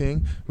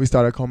teaching. We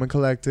started Coleman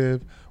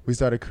Collective. We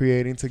started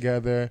creating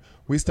together.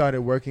 We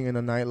started working in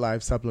the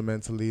nightlife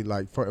supplementally,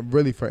 like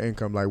for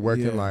income, like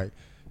working like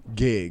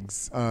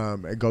gigs,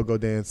 go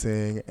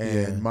dancing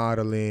and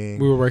modeling.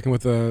 We were working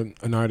with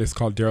an artist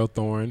called Daryl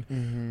Thorne,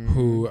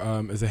 who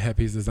is a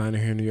headpiece designer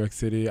here in New York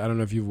City. I don't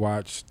know if you've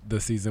watched the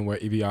season where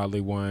Evie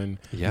Oddly won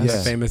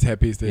Yes. the famous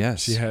headpiece that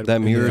Yes. she had. That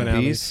in the mirrored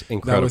finale. piece,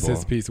 incredible. That was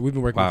his piece. We've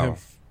been working Wow. with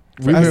him.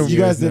 We've been, you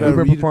guys did we've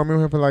been a performing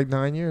with him for like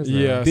 9 years now.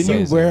 Yeah. Didn't you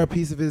amazing. wear a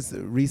piece of his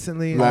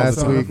recently?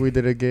 Last week we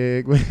did a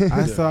gig.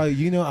 I saw.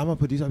 I'm a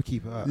producer. I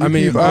keep up. You I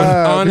mean, keep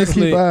up.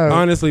 honestly, You keep up.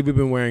 honestly, we've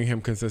been wearing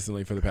him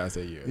consistently for the past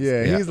 8 years.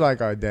 Yeah, he's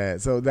like our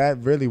dad. So that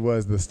really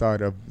was the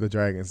start of the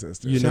Dragon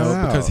Sisters. You Shout know,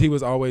 out. because he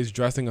was always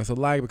dressing us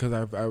alike, because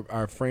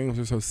our frames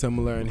were so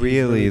similar. And he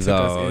Really, took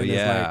us though, in as,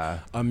 yeah. like,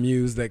 a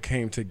muse that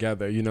came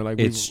together. You know, like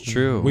It's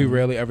true. We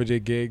rarely ever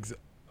did gigs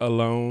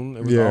alone.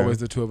 It was Yeah. always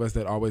the two of us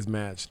that always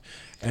matched.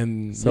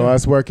 And So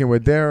us working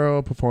with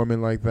Daryl,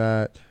 performing like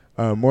that,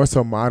 more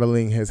so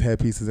modeling his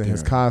headpieces and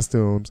his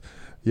costumes.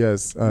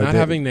 Yes. not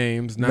having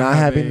names, not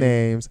having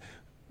names,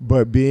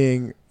 but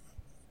being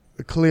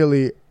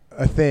clearly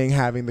a thing,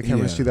 having the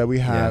chemistry that we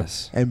have,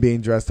 Yes. and being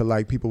dressed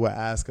alike. People would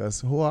ask us,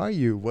 "Who are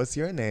you? What's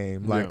your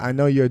name?" Like, Yeah. I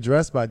know you're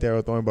dressed by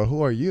Daryl Thorne, but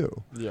who are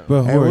you? Yeah.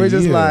 But who And are we're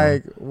just you?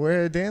 like,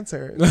 we're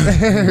dancers.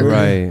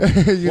 Right.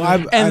 You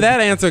know? And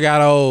that answer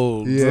got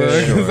old. Yeah.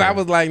 Because Sure. I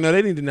was like, no,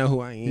 they need to know who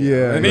I am.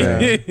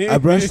 Yeah, I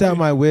brushed out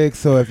my wig,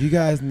 so if you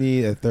guys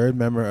need a third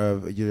member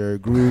of your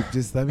group,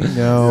 just let me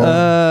know.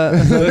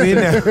 Let me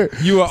know.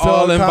 You are So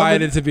all comment-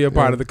 invited to be a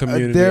part of the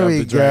community. there of we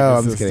the go. Dragon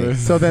I'm just kidding.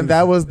 Sisters. So then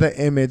that was the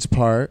image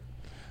part.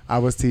 I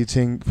was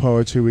teaching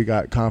poetry. We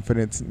got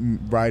confidence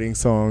writing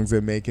songs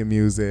and making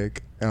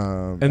music.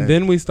 And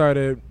then we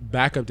started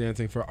backup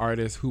dancing for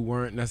artists who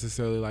weren't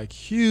necessarily like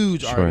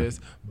huge Sure. artists,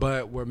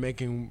 but were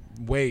making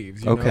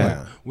waves. You Okay. know?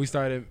 Like, we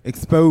started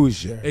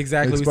Exposure.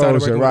 exactly. We started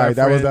exposure, working right? with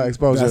That our was friend, the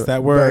exposure. That's that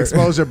The word.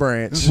 exposure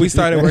branch. We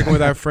started working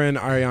with our friend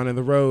Ariana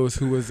the Rose,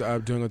 who was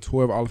doing a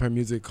tour of all of her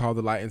music called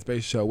the Light and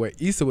Space Show, where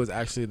Issa was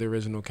actually the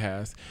original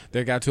cast.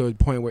 They got to a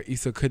point where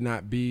Issa could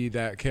not be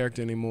that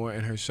character anymore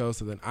in her show,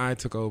 so then I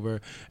took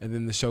over, and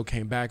then the show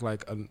came back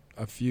like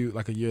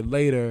a year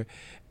later,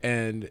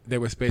 and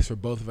there was space for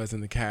both of us in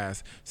the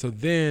cast. So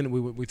then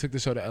we took the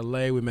show to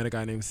LA. We met a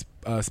guy named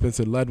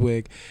Spencer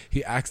Ludwig.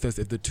 He asked us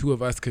if the two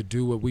of us could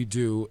do what we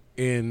do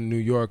in New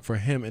York for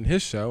him and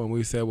his show, and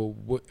we said, well,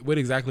 what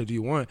exactly do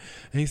you want?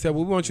 And he said,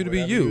 well, we want you to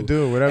be you.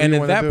 Whatever And you at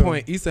wanna that do.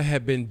 point, Issa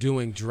had been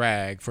doing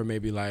drag for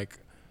maybe like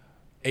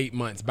 8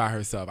 months by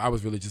herself. I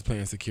was really just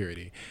playing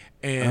security.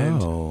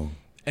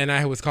 And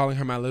I was calling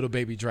her my little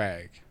baby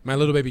drag, my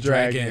little baby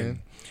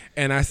dragon.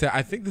 And I said,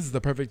 I think this is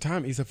the perfect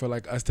time, Issa, for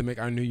like us to make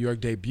our New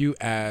York debut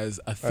as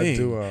a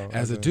thing,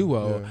 as a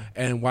duo. Yeah.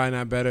 And why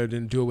not better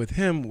than do it with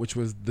him, which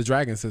was the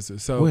Dragon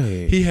Sisters. So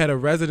Wait. he had a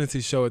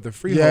residency show at the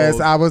Freehold. Yes,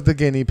 I was the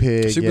guinea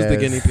pig. She was the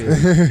guinea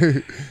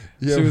pig.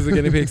 She was the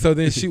guinea pig. So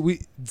then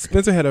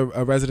Spencer had a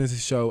residency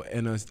show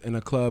in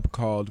a club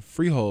called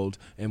Freehold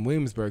in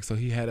Williamsburg. So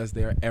he had us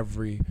there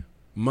every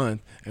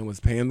month and was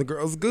paying the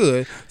girls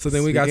good. So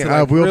then we got to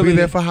like we'll really be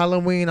there for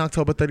Halloween,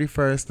 October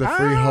 31st, the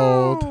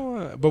Freehold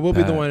but we'll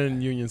be the one in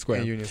Union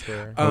Square. in Union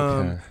Square.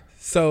 Okay.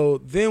 So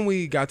then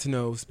we got to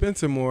know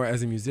Spencer more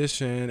as a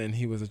musician, and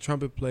he was a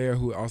trumpet player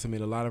who also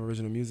made a lot of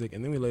original music.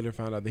 And then we later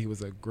found out that he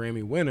was a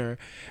Grammy winner.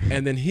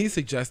 And then he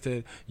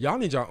suggested, y'all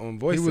need your own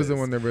voices. He was the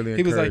one that really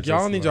He was like, encouraged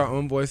y'all us, need like- your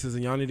own voices,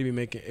 and y'all need to be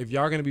making, if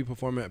y'all going to be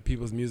performing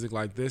people's music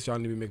like this, y'all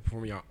need to be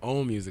performing your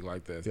own music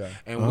like this. Yeah.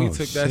 And we Oh,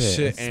 took that shit,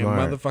 shit that's and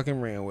smart.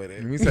 motherfucking ran with it.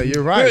 And we said,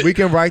 you're right. We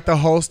can write the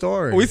whole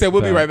story. We said,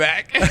 we'll be right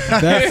back.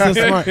 That's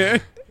so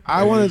smart.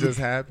 I And it wanted just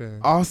to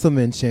happened. also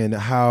mention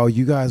how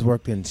you guys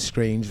worked in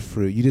Strange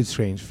Fruit. You did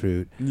Strange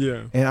Fruit.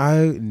 Yeah.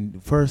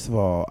 And first of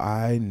all,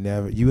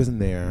 you wasn't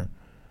there.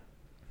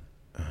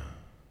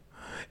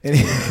 And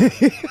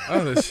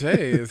the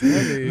shade is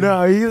heavy.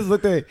 No, he just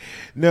looked at.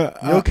 No,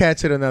 You'll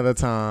catch it another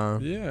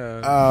time.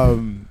 Yeah.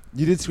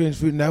 You did Strange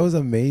Fruit, and that was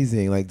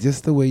amazing. Like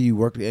just the way you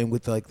worked, and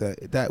with like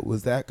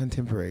that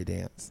contemporary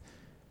dance.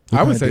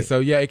 I would say so.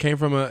 Yeah, it came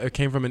from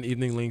an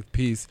evening length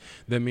piece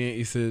that me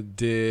and Issa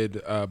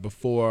did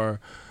before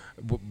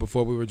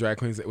we were drag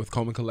queens with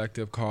Coleman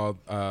Collective called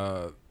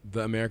The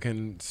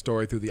American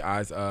Story Through the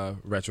Eyes of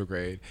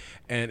Retrograde,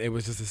 and it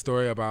was just a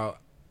story about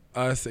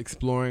us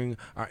exploring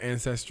our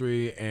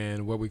ancestry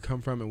and where we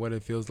come from and what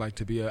it feels like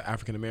to be an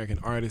African American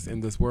artist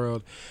in this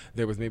world.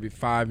 There was maybe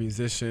 5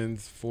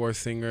 musicians, 4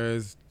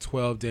 singers,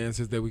 12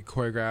 dancers that we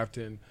choreographed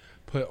and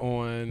put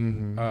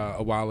on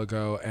a while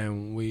ago,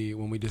 and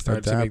when we just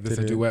started to make this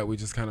a duet, we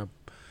just kind of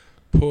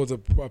pulled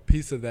a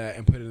piece of that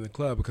and put it in the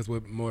club because we're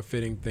more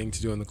fitting thing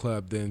to do in the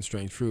club than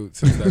Strange Fruit,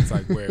 since that's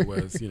like where it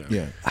was, you know.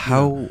 Yeah.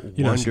 How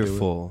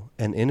wonderful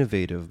and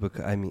innovative,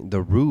 because I mean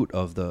the root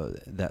of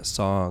that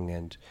song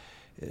and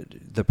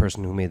the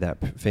person who made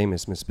that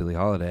famous, Miss Billie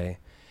Holiday,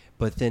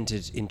 but then to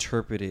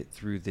interpret it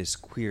through this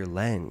queer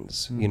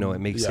lens, you know, it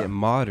makes it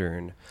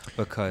modern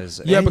because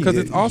because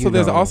it's also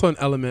there's also an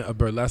element of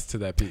burlesque to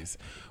that piece,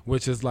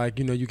 which is like,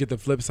 you know, you get the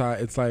flip side.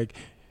 It's like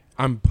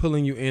I'm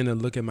pulling you in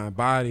and look at my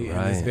body in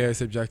this very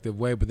subjective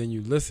way, but then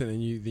you listen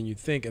and you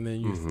think, and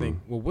then you think,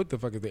 well, what the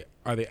fuck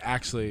are they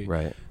actually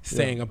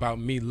saying about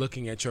me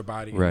looking at your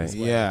body in this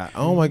way? Yeah.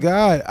 Oh my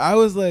God. I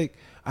was like,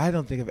 I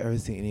don't think I've ever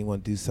seen anyone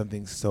do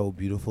something so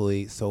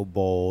beautifully, so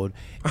bold,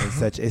 in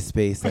such a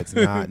space that's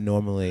not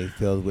normally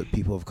filled with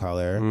people of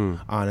color,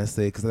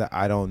 honestly, because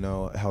I don't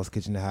know Hell's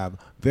Kitchen to have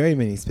very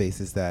many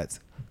spaces that's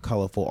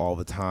colorful all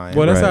the time.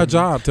 Well, that's our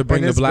job, to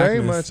bring the blackness.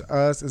 Very much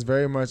us. It's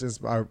very much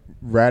our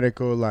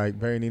radical, like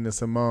very Nina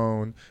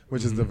Simone,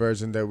 which is the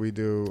version that we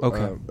do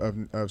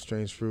of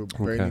Strange Fruit.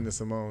 Very Nina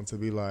Simone, to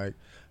be like,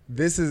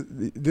 this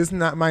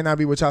might not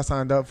be what y'all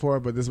signed up for,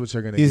 but this is what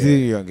you're gonna get.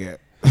 You're gonna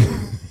get.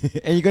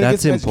 And you're gonna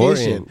get some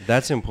education.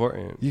 That's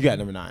important. You got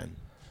number 9.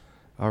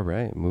 All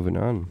right, moving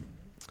on.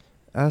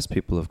 As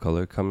people of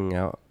color, coming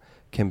out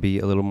can be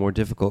a little more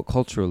difficult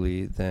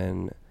culturally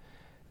than.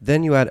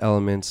 Then you add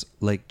elements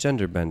like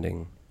gender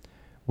bending.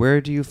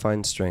 Where do you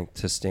find strength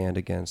to stand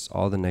against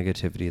all the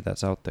negativity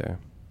that's out there?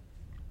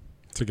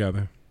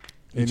 Together.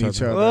 In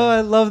each other. Oh, I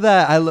love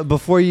that.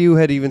 Before you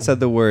had even said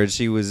the word,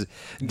 she was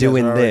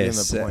doing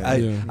this.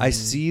 I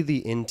see the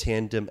in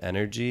tandem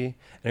energy,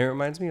 and it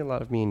reminds me a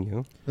lot of me and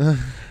you.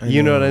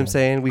 You know what I'm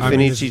saying? We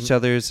finish each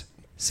other's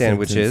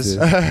sandwiches.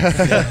 Well,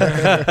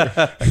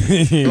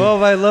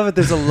 I love it.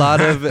 There's a lot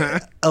of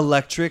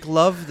electric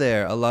love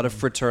there, a lot of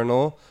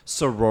fraternal,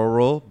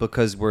 sororal,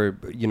 because we're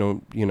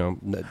blending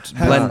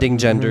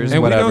genders,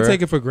 and whatever. We don't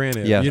take it for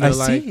granted. Yeah, you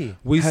know,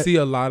 we see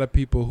a lot of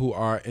people who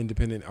are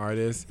independent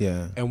artists,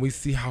 and we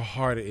see how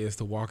hard it is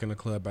to walk in a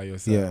club by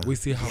yourself. Yeah. We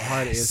see how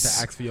hard it is to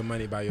ask for your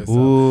money by yourself.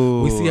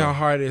 Ooh. We see how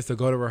hard it is to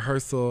go to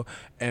rehearsal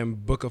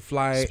and book a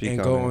flight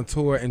and go on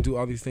tour and do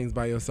all these things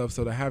by yourself.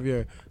 So to have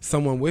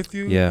someone with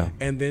you,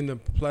 and then to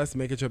plus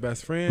make it your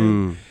best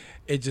friend,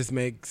 it just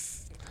makes.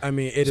 I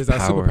mean, it's our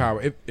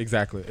superpower.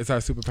 Exactly, it's our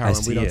superpower,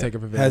 and we don't take it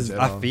for granted.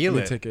 I feel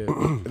it.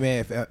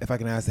 Man, if I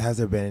can ask, has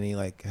there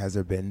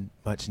been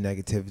much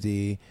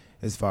negativity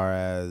as far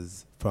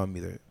as from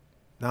either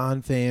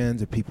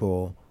non-fans or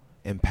people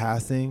in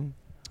passing,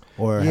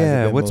 or has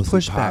it been what's mostly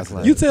pushback positive?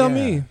 like? You tell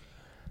me.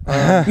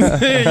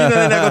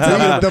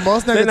 The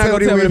most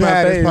negativity we've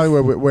had is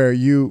probably where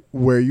you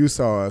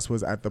saw us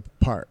was at the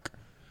park,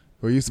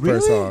 where you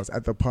first saw us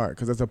at the park,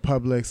 because it's a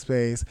public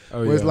space.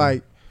 Where it's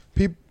like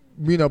people.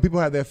 You know, people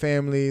have their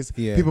families.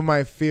 Yeah. People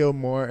might feel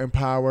more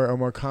empowered or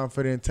more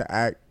confident to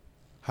act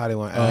how they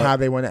want to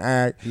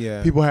act.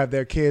 Yeah. People have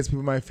their kids.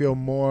 People might feel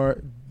more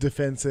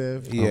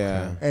defensive.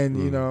 Yeah. And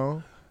you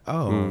know.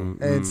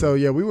 So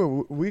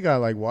we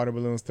got like water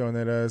balloons thrown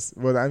at us.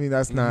 Well, I mean,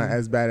 that's not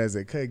as bad as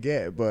it could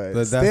get, but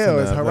still,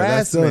 it's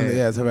harassment.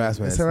 It's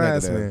harassment. It's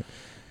harassment.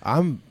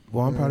 I'm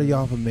proud of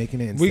y'all for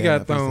making it. We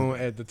got thrown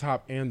at the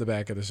top and the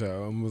back of the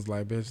show and was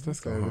like, bitch, let's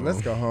go home.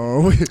 Let's go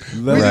home. We just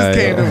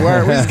came to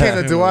work. We just came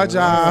to do our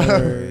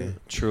job.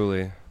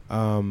 Truly.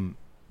 I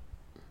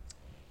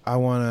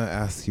want to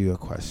ask you a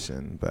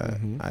question, but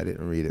I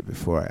didn't read it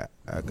before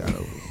I got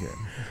over here.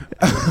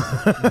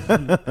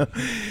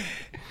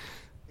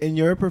 In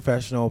your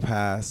professional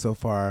past so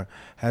far,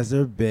 has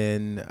there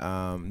been... no,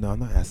 I'm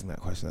not asking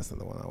that question. That's not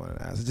the one I wanted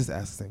to ask. I just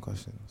asked the same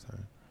question. I'm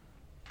sorry.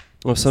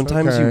 Well,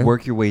 sometimes you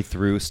work your way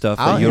through stuff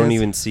that you don't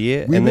even see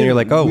it, and then you're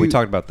like, we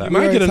talked about that. You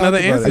might get another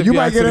answer. You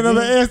might get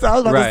another answer. I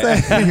was about to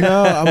say.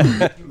 No,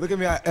 look at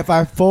me. If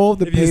I fold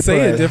the paper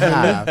in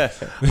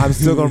half, I'm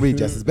still going to read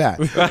just as bad.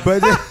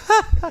 But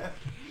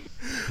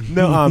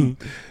no,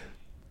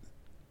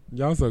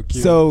 y'all so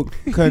cute. So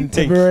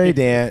contemporary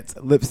dance,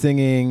 lip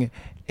singing,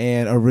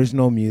 and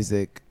original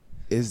music,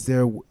 does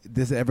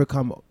it ever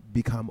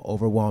become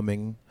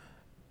overwhelming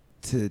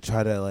to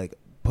try to like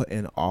put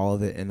in all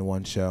of it in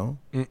one show?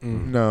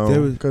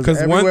 No, because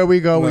everywhere we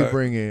go, we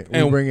bring it.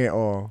 We bring it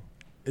all.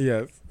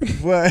 Yes,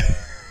 but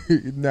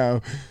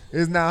no,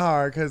 it's not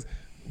hard, because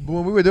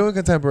when we were doing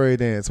contemporary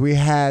dance, we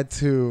had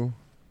to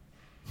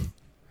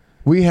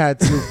we had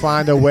to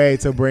find a way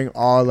to bring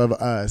all of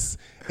us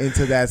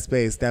into that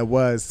space that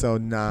was so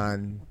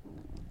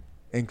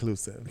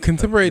non-inclusive.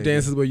 Contemporary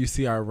dance is where you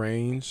see our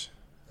range.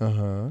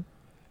 Uh-huh.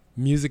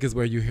 Music is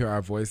where you hear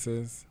our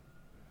voices.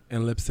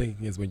 And lip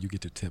syncing is when you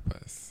get to tip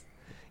us.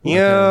 Yo,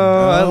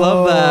 I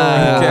love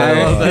that.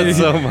 Okay. I love that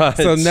so much.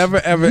 So never,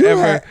 ever,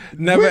 ever,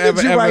 never, when ever,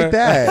 did you ever. write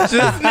that?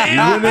 Just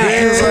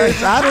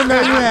I didn't know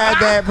you had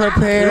that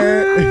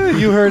prepared.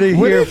 You heard it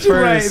When here did you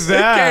write first.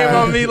 that? It came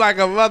on me like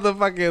a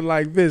motherfucking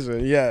like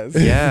vision. Yes.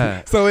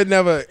 Yeah. So it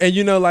never, and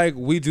you know, like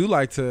we do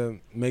like to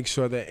make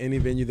sure that any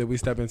venue that we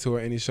step into or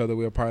any show that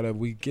we're a part of,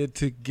 we get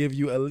to give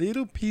you a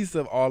little piece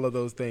of all of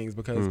those things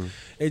because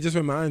it just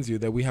reminds you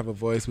that we have a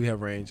voice, we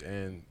have range,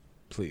 and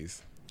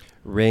please.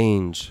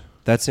 Range.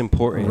 That's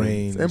important.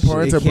 Range. It's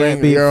important It to bring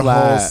can't be your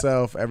flat. whole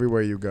self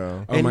everywhere you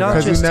go. Oh And my not God.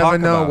 Because just you never talk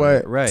know about what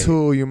it. Right.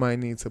 tool you might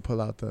need to pull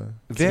out the.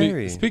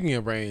 Very. Speaking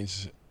of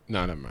range,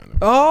 no, never mind.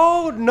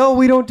 Oh no,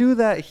 we don't do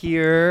that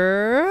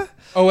here.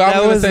 Oh, I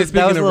That was was gonna say, that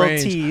speaking was a of little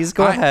range, tease.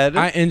 Go ahead.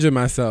 I injured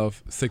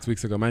myself 6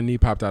 weeks ago. My knee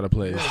popped out of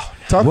place.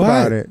 Talk What?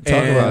 about it.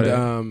 Talk about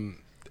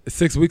it.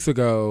 6 weeks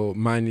ago,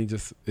 my knee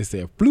just it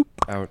said bloop,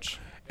 Ouch.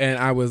 and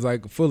I was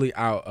like fully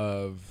out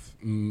of.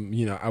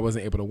 I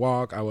wasn't able to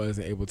walk. I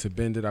wasn't able to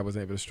bend it. I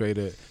wasn't able to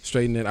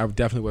straighten it. I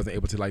definitely wasn't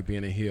able to like be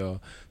in a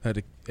heel.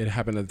 It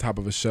happened at the top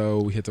of a show.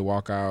 We had to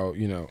walk out.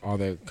 All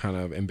that kind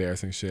of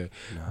embarrassing shit.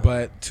 No.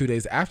 But 2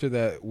 days after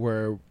that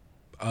were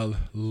a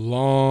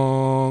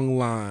long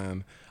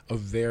line of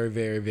very,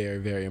 very, very,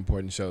 very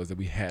important shows that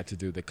we had to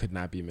do that could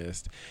not be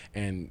missed,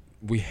 and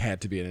we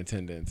had to be in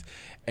attendance.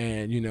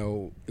 And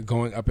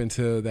going up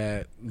into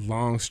that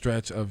long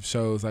stretch of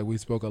shows, like we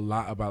spoke a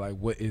lot about like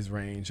what is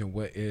range and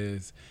what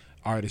is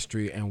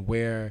artistry and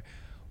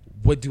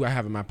what do I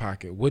have in my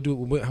pocket? What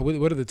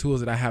are the tools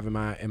that I have in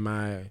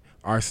my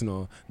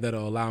arsenal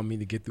that'll allow me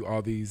to get through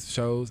all these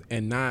shows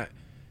and not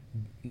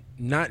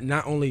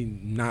only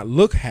not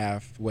look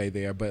halfway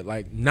there, but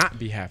like not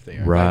be half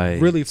there. Right.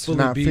 Like really fully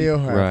Not be feel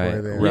halfway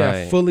right, there.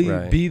 yeah, fully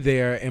right. be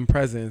there in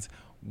presence,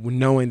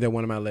 knowing that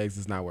one of my legs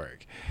does not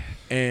work.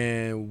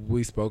 And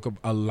we spoke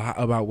a lot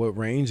about what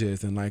range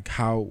is and like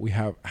so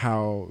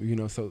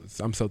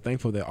I'm so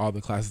thankful that all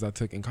the classes I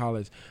took in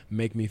college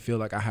make me feel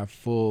like I have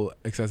full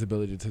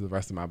accessibility to the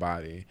rest of my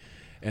body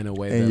in a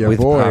way And that your With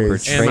voice. proper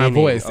And training. my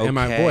voice, Okay, and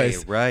my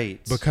voice. Right.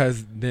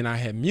 because then I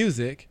had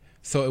music.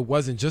 So it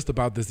wasn't just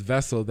about this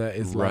vessel that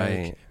is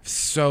Right. like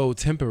so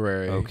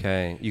temporary.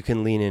 Okay. You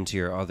can lean into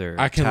your other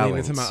I can talents. lean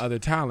into my other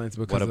talents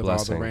because What a of all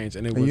blessing. the range.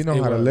 And it And was, you know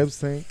it how to was- lip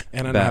sync.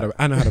 And I Bet.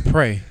 know how to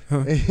pray. Huh?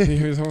 You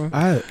hear this one?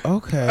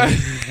 Okay.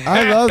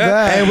 I love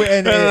that.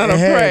 And I know how to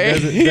hey,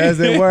 pray. does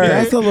it work?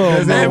 That's a little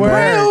Does it moment.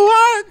 work?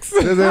 works.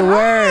 Does it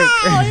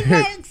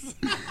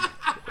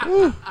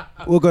work?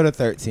 We'll go to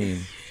 13.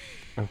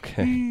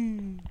 Okay.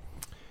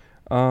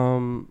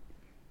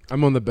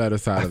 I'm on the better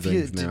side I of feel-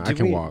 things now. I did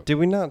can we, walk. Did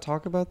we not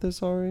talk about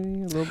this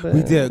already a little bit?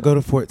 We did. Go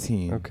to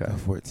 14. Okay. Go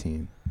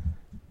 14.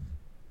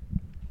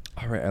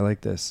 All right, I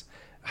like this.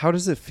 How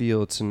does it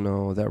feel to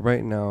know that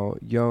right now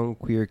young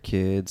queer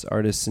kids,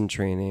 artists in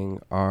training,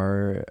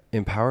 are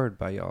empowered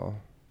by y'all?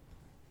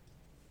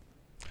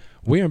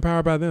 We're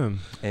empowered by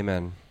them.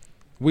 Amen.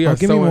 We are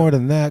Give so me more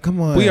than that. Come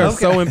on. we are Okay.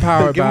 so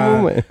empowered Give me a by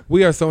moment.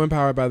 we are so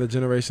empowered by the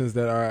generations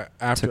that are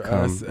after To come.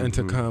 us and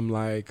to Mhm. come.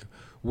 Like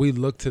we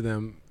look to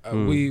them.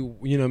 Mm.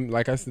 We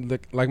like I said,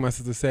 like my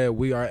sister said,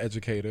 we are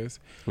educators.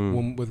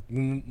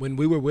 Mm. When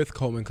we were with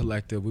Coleman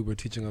Collective, we were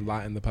teaching a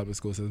lot in the public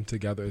school system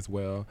together as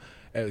well.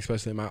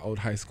 Especially in my old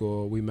high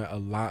school, we met a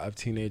lot of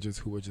teenagers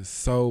who were just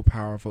so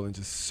powerful and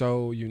just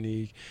so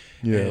unique.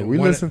 Yeah, And we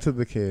one- listen to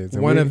the kids.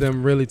 and One we- of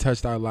them really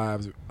touched our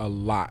lives a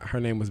lot. Her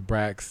name was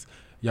Brax.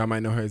 Y'all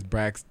might know her as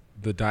Brax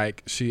the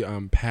Dyke. She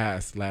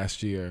passed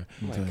last year.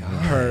 Oh my Okay.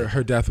 God.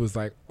 Her death was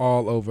like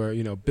all over,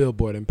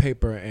 Billboard and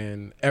paper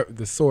and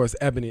the Source,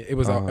 Ebony. It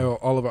was all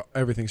over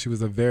everything. She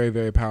was a very,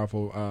 very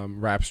powerful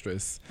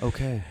rapstress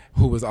Okay.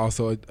 who was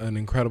also an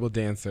incredible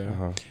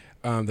dancer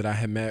Uh-huh. that I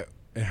had met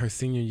in her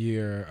senior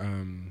year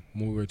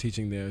when we were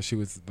teaching there. She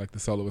was like the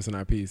soloist in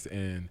our piece,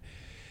 and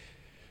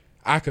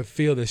I could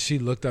feel that she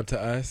looked up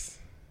to us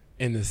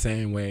in the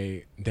same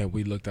way that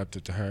we looked up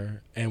to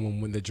her. And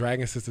when the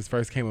Dragon Sisters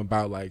first came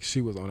about, like she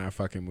was on our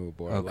fucking mood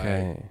board.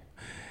 Okay. Like,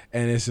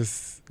 and it's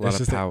just A lot it's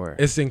of just power.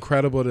 It's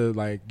incredible to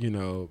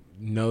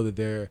know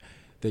that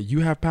you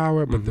have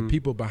power, but the Mhm.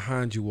 people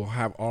behind you will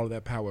have all of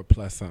that power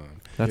plus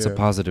some. That's Yeah. a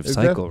positive It's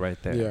cycle right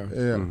there. Yeah.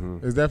 Yeah,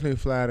 Mhm. it's definitely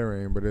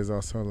flattering, but it's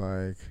also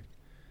like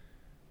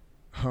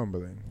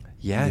humbling.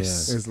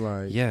 Yes. It's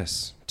like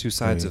Yes. Two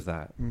sides Right. of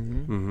that.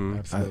 Mm-hmm. Mm-hmm.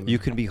 Absolutely. You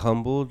can be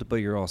humbled, but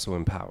you're also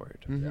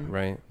empowered, Mm-hmm.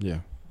 right? Yeah.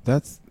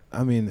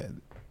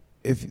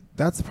 If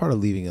that's part of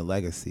leaving a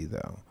legacy,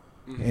 though.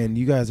 And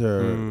you guys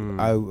are,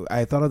 Mm.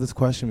 I thought of this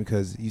question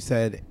because you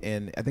said,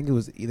 and I think it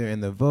was either in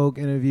the Vogue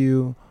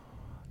interview,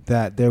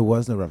 that there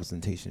was no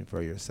representation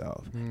for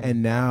yourself.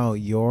 And now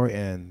you're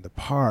in the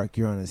park,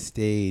 you're on a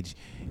stage,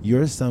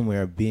 you're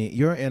somewhere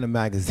you're in a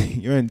magazine,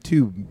 you're in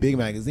two big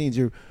magazines,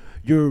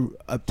 you're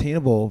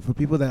obtainable for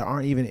people that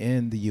aren't even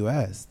in the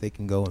U.S. They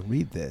can go and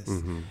read this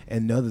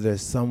and know that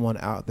there's someone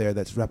out there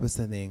that's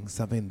representing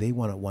something they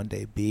want to one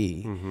day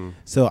be.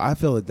 So I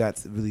feel like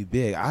that's really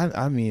big.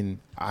 I mean,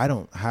 I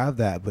don't have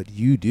that, but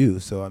you do.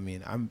 So I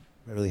mean, I'm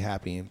really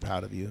happy and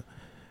proud of you.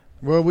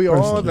 Well, we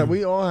all have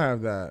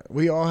that.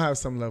 We all have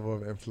some level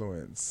of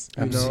influence.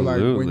 You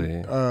Absolutely. know,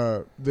 like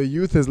when the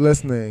youth is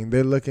listening,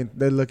 they're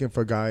looking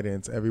for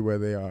guidance everywhere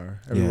they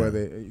are, everywhere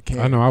they can.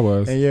 I know I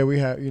was. And yeah, we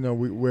have,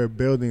 we're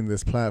building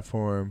this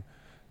platform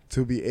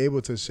to be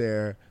able to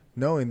share,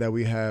 knowing that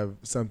we have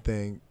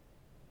something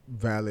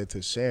valid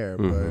to share.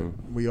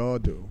 But we all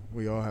do.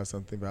 We all have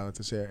something valid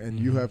to share, and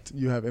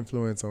you have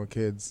influence on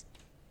kids,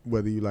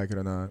 whether you like it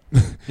or not.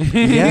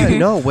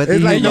 Whether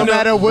it's you like no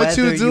matter what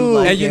you do,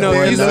 like and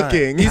they're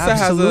looking.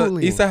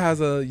 Issa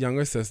has a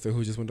younger sister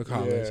who just went to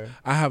college. Yeah.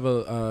 I have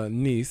a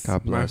niece,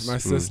 God bless. my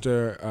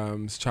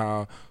sister's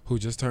child who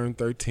just turned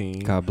 13.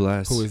 God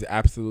bless. Who is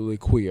absolutely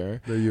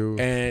queer. The youth.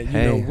 And you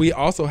know, we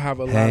also have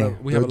a lot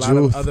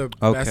of other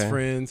best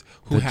friends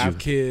who have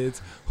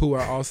kids who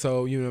are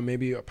also,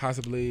 maybe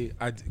possibly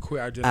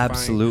queer identifying.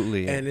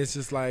 Absolutely. And it's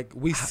just like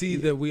we see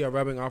that we are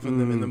rubbing off on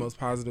them in the most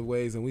positive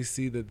ways, and we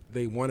see that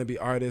they want to be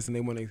artists and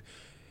they want to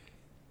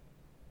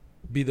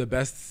be the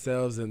best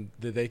selves and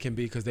that they can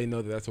be because they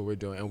know that that's what we're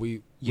doing, and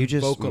we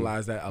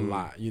vocalize that a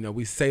lot.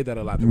 We say that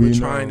a lot. That we're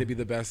trying to be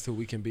the best who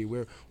we can be.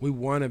 We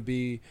want to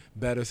be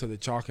better so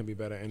that y'all can be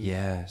better. And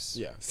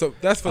so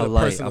that's for the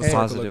personal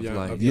circle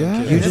of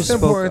young kids. It's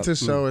important to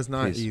show it's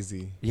not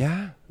easy.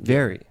 Yeah,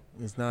 very.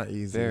 It's not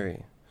easy.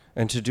 Very.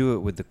 And to do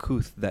it with the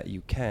couth that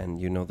you can,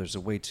 there's a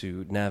way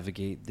to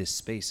navigate this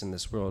space in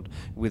this world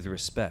with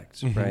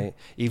respect, right?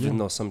 Even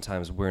though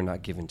sometimes we're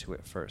not given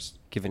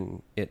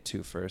it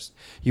to first.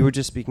 You were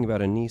just speaking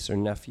about a niece or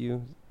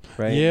nephew,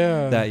 right?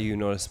 Yeah. That you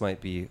notice might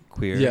be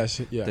queer. Yeah.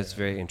 That's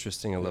very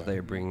interesting. I love that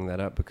you're bringing that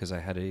up because I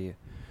had a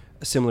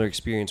similar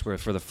experience where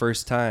for the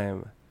first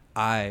time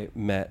I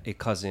met a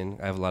cousin.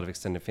 I have a lot of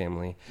extended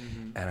family.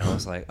 And I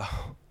was like,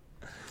 oh,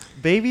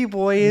 baby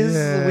boys,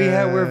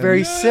 we're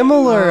very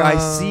similar. I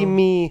see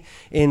me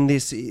in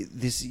this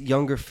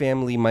younger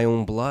family, my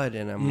own blood,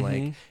 and I'm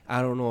like,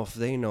 I don't know if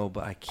they know,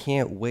 but I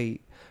can't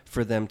wait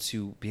for them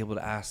to be able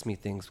to ask me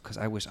things because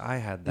I wish I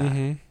had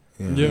that.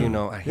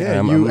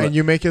 And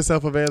you make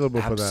yourself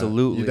available for that.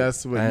 Absolutely.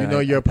 That's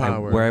what your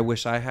power. Where I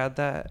wish I had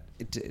that,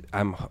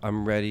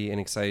 I'm ready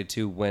and excited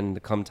to when the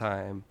come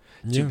time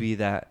to be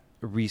that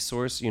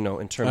resource,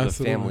 in terms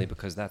of family,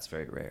 because that's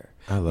very rare.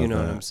 I love that.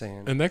 What that. I'm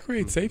saying? And that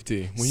creates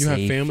safety when you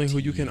have family who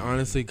you can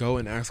honestly go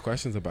and ask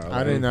questions about.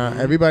 I didn't know.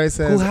 Everybody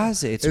says who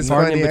has it. It's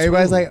funny.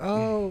 Everybody's like,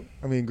 oh,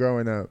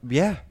 growing up.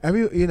 Yeah.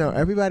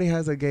 Everybody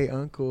has a gay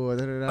uncle.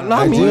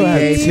 Not me. I do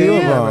have two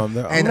of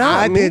them. And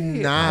I did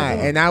not.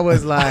 And I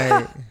was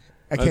like,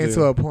 I came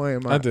to a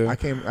point. I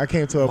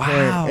came to a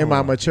point in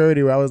my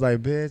maturity where I was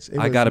like, bitch,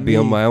 I gotta be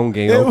on my own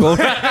gay uncle.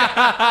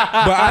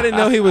 But I didn't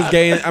know he was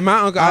gay. My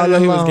uncle, I didn't know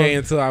he was gay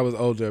until I was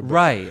older.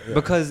 Right,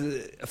 because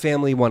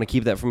family want to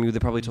keep that from you. They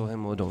probably told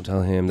him, well, don't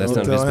tell him. That's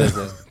none of his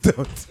business.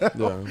 Don't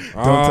tell him.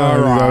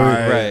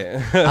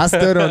 Right. I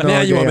still don't know. Now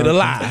you want me to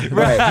lie.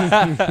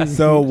 Right.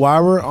 So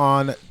while we're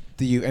on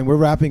and we're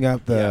wrapping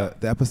up the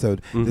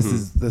episode, this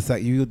is the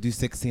you'll do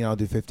 16, I'll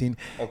do 15.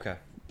 Okay.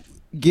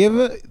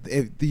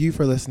 If the youth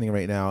are listening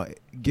right now,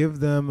 give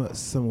them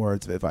some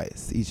words of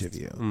advice, each of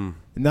you.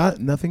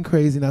 Nothing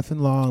crazy, nothing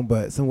long,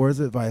 but some words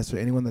of advice for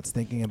anyone that's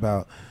thinking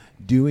about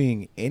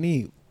doing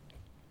anything.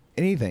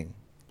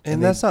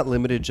 And that's not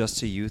limited just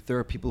to youth. There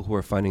are people who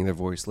are finding their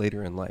voice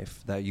later in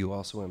life that you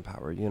also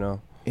empower,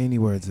 Any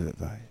words of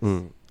advice.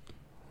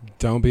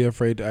 Don't be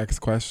afraid to ask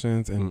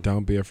questions and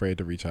don't be afraid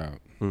to reach out.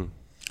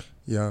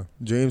 Yeah.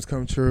 Dreams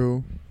come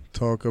true.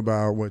 Talk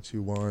about what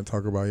you want.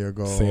 Talk about your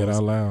goals. Say it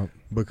out loud.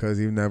 Because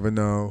you never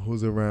know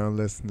who's around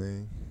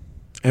listening.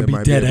 And be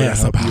dead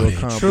ass about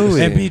it.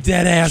 Truly. And be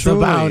dead ass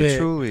about it.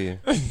 Truly.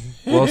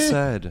 Well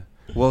said.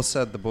 Well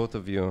said, the both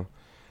of you.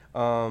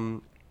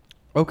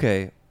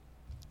 Okay.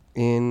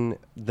 In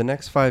the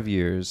next 5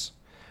 years,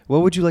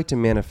 what would you like to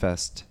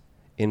manifest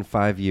in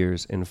 5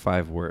 years in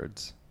 5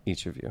 words,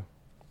 each of you?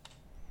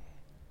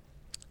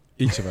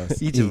 Each of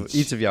us.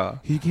 Each of y'all.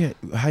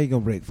 How you gonna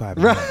break 5?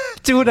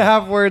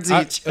 2.5 words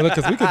each.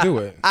 Because we could do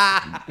it.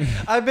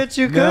 I bet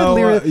you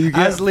could. You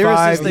get as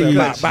lyricists, they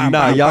could.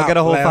 Nah, y'all get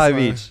a whole 5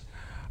 each.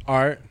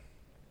 Art,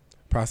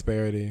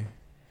 prosperity,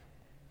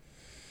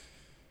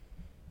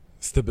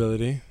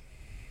 stability,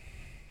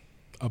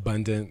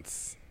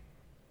 abundance,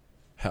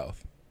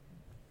 health.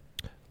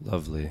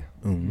 Lovely.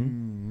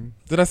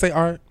 Did I say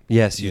art?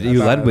 Yes,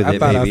 you led with it,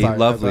 baby.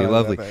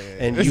 Lovely.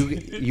 And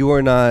you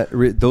are not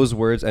those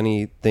words.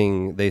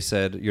 Anything they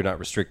said, you're not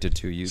restricted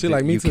to. You. She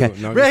like me you too.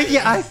 No, right?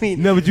 Yeah, I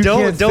mean, no, but you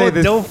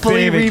don't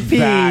fully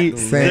repeat.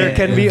 There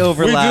can be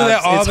overlaps. We do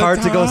that all it's the hard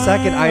time. to go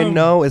second. I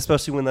know,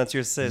 especially when that's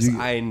your sis.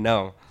 I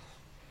know.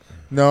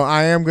 No,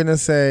 I am gonna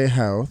say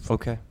health.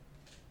 Okay.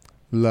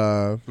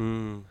 Love.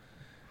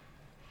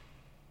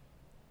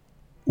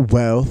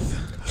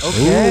 Wealth.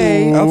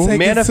 Okay. I'll take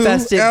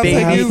Manifest it, it, too.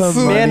 baby. I'll take it,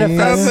 too.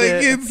 Manifest I'll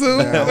take it.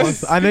 it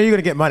too. I know you're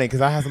gonna get money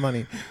because I have some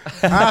money.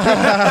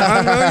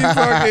 I know you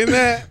talking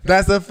that.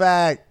 That's a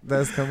fact.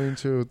 That's coming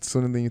true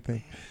sooner than you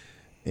think.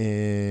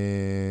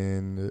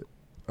 And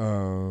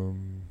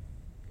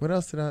what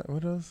else?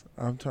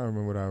 I'm trying to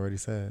remember what I already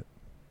said.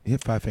 You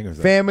hit 5 fingers.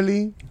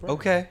 Family.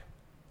 Okay.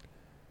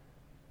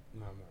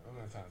 No, I'm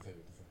not trying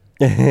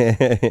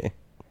to take it.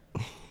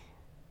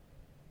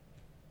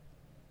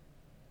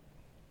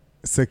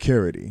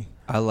 Security.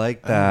 I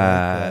like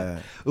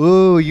that.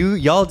 Ooh,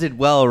 y'all did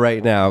well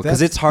right now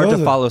because it's hard to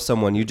follow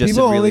someone. You just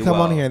people did really only come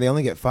well. on here and they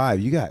only get 5.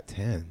 You got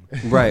 10.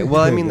 Right.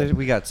 Well, I mean,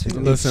 we got 2.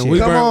 Listen, Shit. we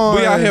Come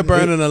out here on.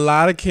 burning a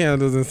lot of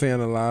candles and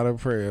saying a lot of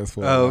prayers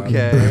for.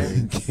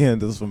 Okay.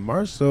 Candles from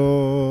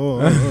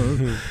Marshall.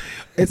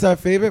 It's our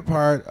favorite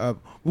part of.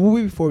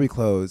 Before we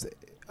close,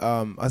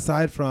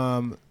 aside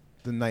from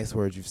the nice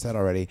words you've said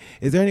already,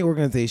 is there any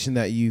organization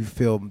that you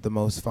feel the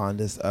most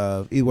fondest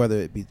of, whether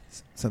it be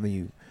something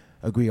you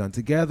agree on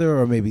together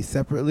or maybe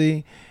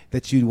separately,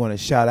 that you'd want to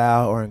shout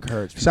out or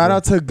encourage people? Shout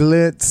out to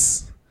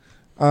Glitz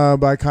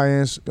by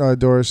Cayenne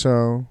Dora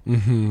Show.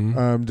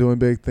 Mm-hmm. Doing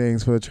big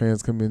things for the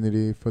trans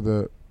community, for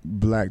the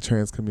Black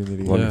trans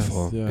community.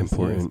 Wonderful. Yes,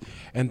 Important. yes.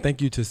 And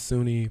thank you to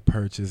SUNY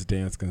Purchase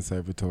Dance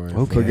Conservatory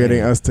Okay. For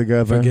getting us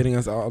together. for getting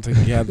us all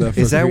together.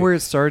 Is that where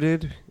it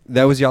started?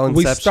 That was y'all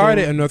we inception?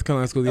 started in North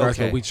Carolina School of the Arts,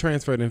 Okay. but we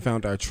transferred and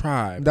found our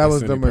tribe. That at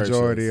was the SUNY Purchase.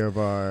 majority of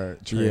our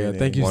training. Yeah,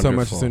 thank you so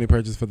much to Wonderful. SUNY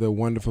Purchase for the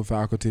wonderful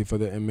faculty, for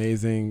the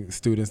amazing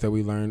students that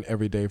we learn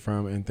every day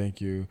from, and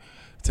thank you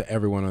to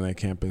everyone on that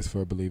campus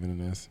for believing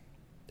in us.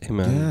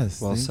 Amen.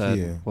 Yes, Well thank said.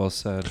 you. Well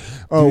said.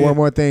 Oh, Yeah. one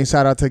more thing.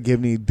 Shout out to Give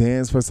Me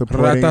Dance for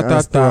supporting us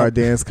Ra-ta-ta-ta. through our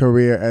dance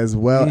career, as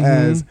well Mhm.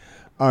 as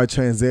our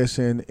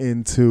transition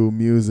into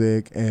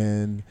music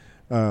and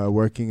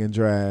working in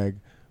drag.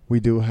 We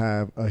do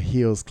have a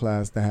heels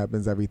class that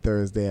happens every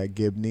Thursday at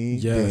Gibney.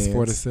 Yes, Dance.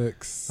 4 to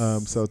 6.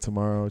 So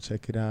tomorrow,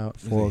 check it out.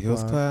 Is it 4 heels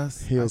o'clock.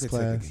 class? Heels I could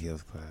take a class.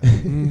 heels class.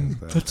 Heels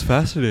class. That's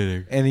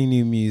fascinating. Any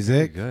new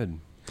music? Good.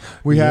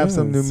 We have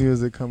some new Yes.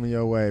 music coming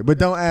your way, but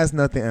don't ask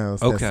nothing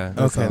else. Okay.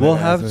 That's Okay. all. We'll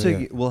Yeah, have so, to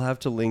yeah. we'll have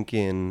to link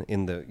in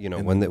the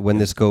In when the- when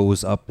this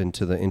goes up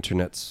into the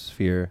internet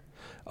sphere,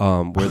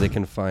 where they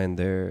can find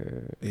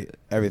their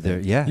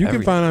Everything. yeah. You can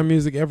everything. find our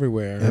music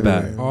everywhere. I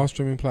bet. All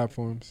streaming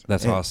platforms.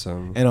 That's and-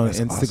 awesome. And on That's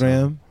Instagram,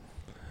 awesome.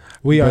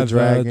 We The are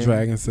Dragon the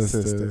Dragon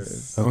Sisters.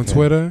 Sisters. On Okay.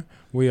 Twitter,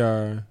 we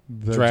are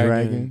The Dragon.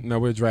 Dragon. No,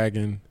 we're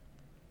Dragon.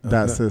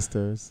 That no.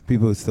 sisters.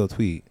 people still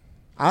tweet.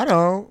 I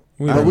don't.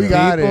 We But don't we know.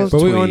 got it. People's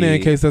But we on there in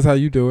tweet. case that's how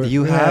you do it.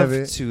 You We have have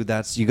it. to.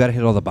 You got to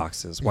hit all the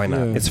boxes. Why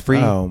not? Yeah. It's free.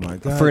 Oh my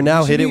god! For now,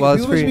 You should hit it be- while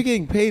it's people should free. be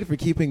getting paid for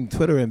keeping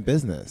Twitter in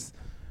business.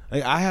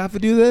 Like I have to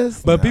do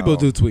this, But people No.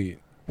 do tweet.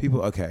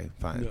 People, okay,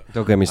 fine.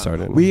 Don't get me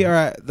started. We are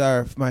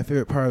at my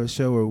favorite part of the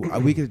show where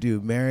we could do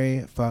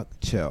marry, fuck,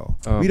 chill.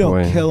 Oh, we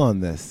don't boy. kill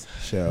on this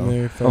show.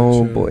 Mary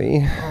Oh Fletcher.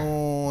 boy.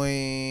 Oh,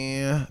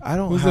 yeah. I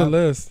don't Who's have the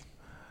list?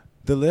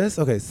 the list.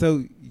 Okay,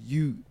 so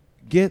you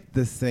get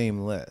the same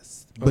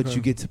list, but Okay.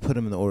 you get to put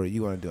them in the order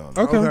you want to do them.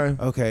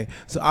 Okay. Okay,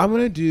 so I'm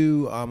gonna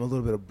do a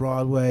little bit of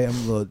Broadway.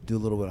 I'm gonna do a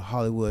little bit of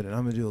Hollywood, and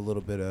I'm gonna do a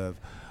little bit of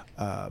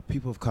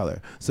people of color.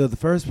 So the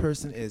first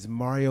person is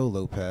Mario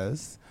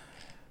Lopez.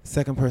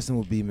 Second person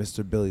will be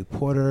Mr. Billy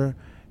Porter,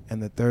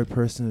 and the third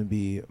person would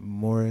be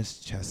Morris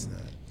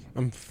Chestnut.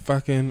 I'm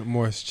fucking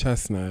Morris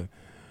Chestnut.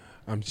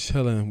 I'm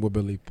chilling with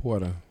Billy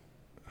Porter.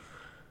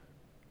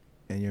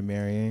 And you're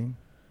marrying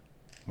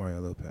Mario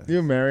Lopez.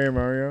 You marrying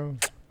Mario?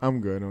 I'm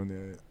good on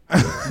that.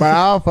 But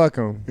I'll fuck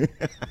him.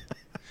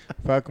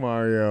 Fuck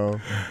Mario.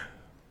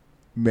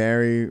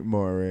 Marry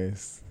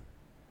Morris.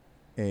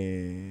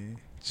 And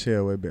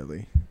chill with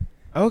Billy.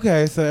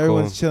 Okay, so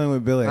everyone's Cool. chilling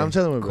with Billy. I'm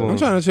chilling with Cool. Billy. I'm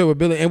trying to chill with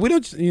Billy, and we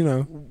don't, she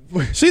know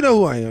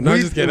who I am. No, I'm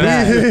We- just kidding.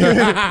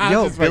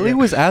 Yo, Billy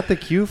was at the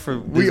queue for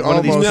We one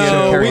of these almost-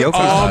 No, karaoke we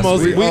classes.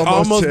 almost We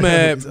almost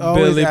met It's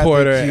always Billy at the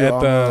Porter queue, at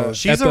the almost.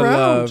 She's at the around.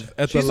 love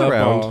at She's the love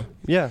around. ball.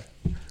 Yeah.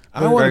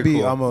 I want to Very be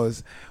cool.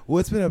 almost. Well,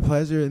 it's been a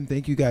pleasure, and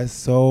thank you guys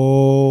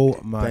so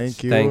much.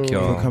 Thank you. Thank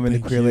y'all. for coming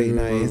Thank to Queer Late you.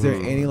 Night. Is there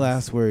any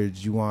last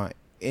words you want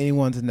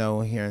anyone to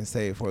know here and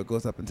say before it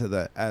goes up into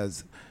the,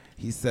 as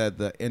he said,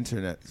 the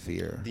internet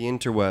sphere? The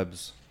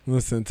interwebs.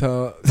 Listen,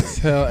 tell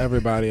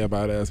everybody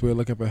about us. We're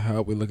looking for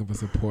help. We're looking for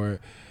support.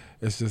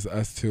 It's just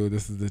us two.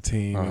 This is the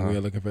team, and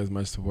we're looking for as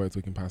much support as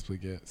we can possibly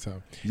get.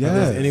 So, if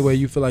there's any way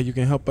you feel like you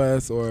can help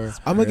us, or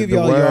I'm gonna give the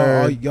y'all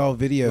word. y'all Let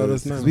videos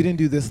us know. because we didn't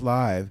do this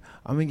live.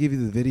 I'm gonna give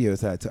you the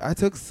videos that I took. I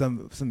took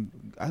some.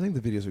 I think the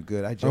videos are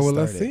good. I just started.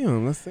 let's see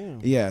them. Let's see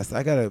them. Yes,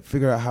 I gotta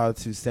figure out how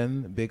to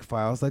send big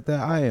files like that.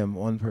 I am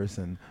one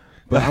person,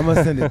 but I'm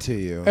gonna send it to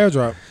you.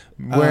 Airdrop.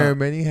 Wearing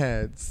many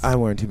hats.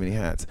 I'm wearing too many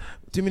hats,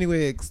 too many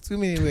wigs, too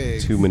many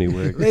wigs. Too many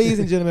wigs. Ladies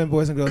and gentlemen,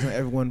 boys and girls, and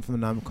everyone from the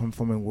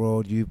non-conforming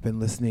world, you've been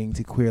listening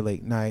to Queer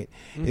Late Night.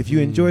 If you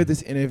enjoyed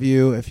this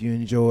interview, if you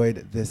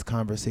enjoyed this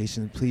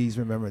conversation, please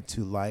remember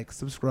to like,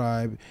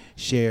 subscribe,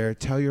 share,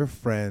 tell your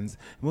friends.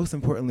 Most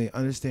importantly,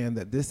 understand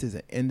that this is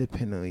an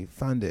independently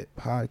funded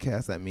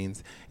podcast. That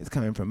means it's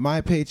coming from my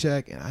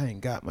paycheck, and I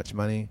ain't got much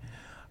money.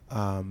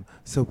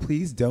 So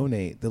please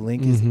donate. The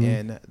link is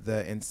in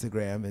the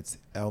Instagram. It's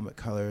Elle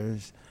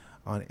McCullers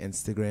on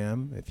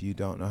Instagram. If you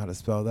don't know how to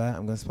spell that,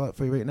 I'm going to spell it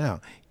for you right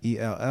now.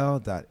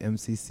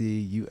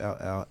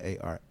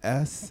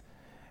 ELL.MCCULLARS.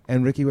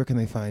 And Ricky, where can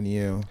they find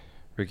you?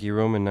 Ricky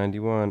Roman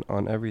 91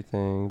 on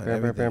everything. On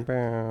every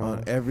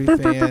fan, every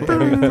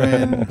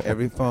friend,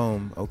 every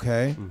phone.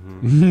 Okay.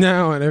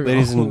 Now on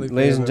every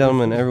ladies and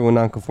gentlemen, everyone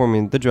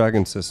non-conforming, the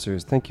Dragon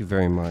Sisters. Thank you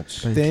very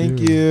much. Thank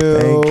you.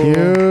 Thank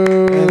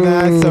you. And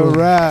that's a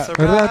wrap.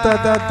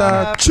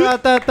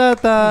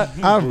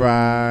 All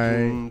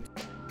right.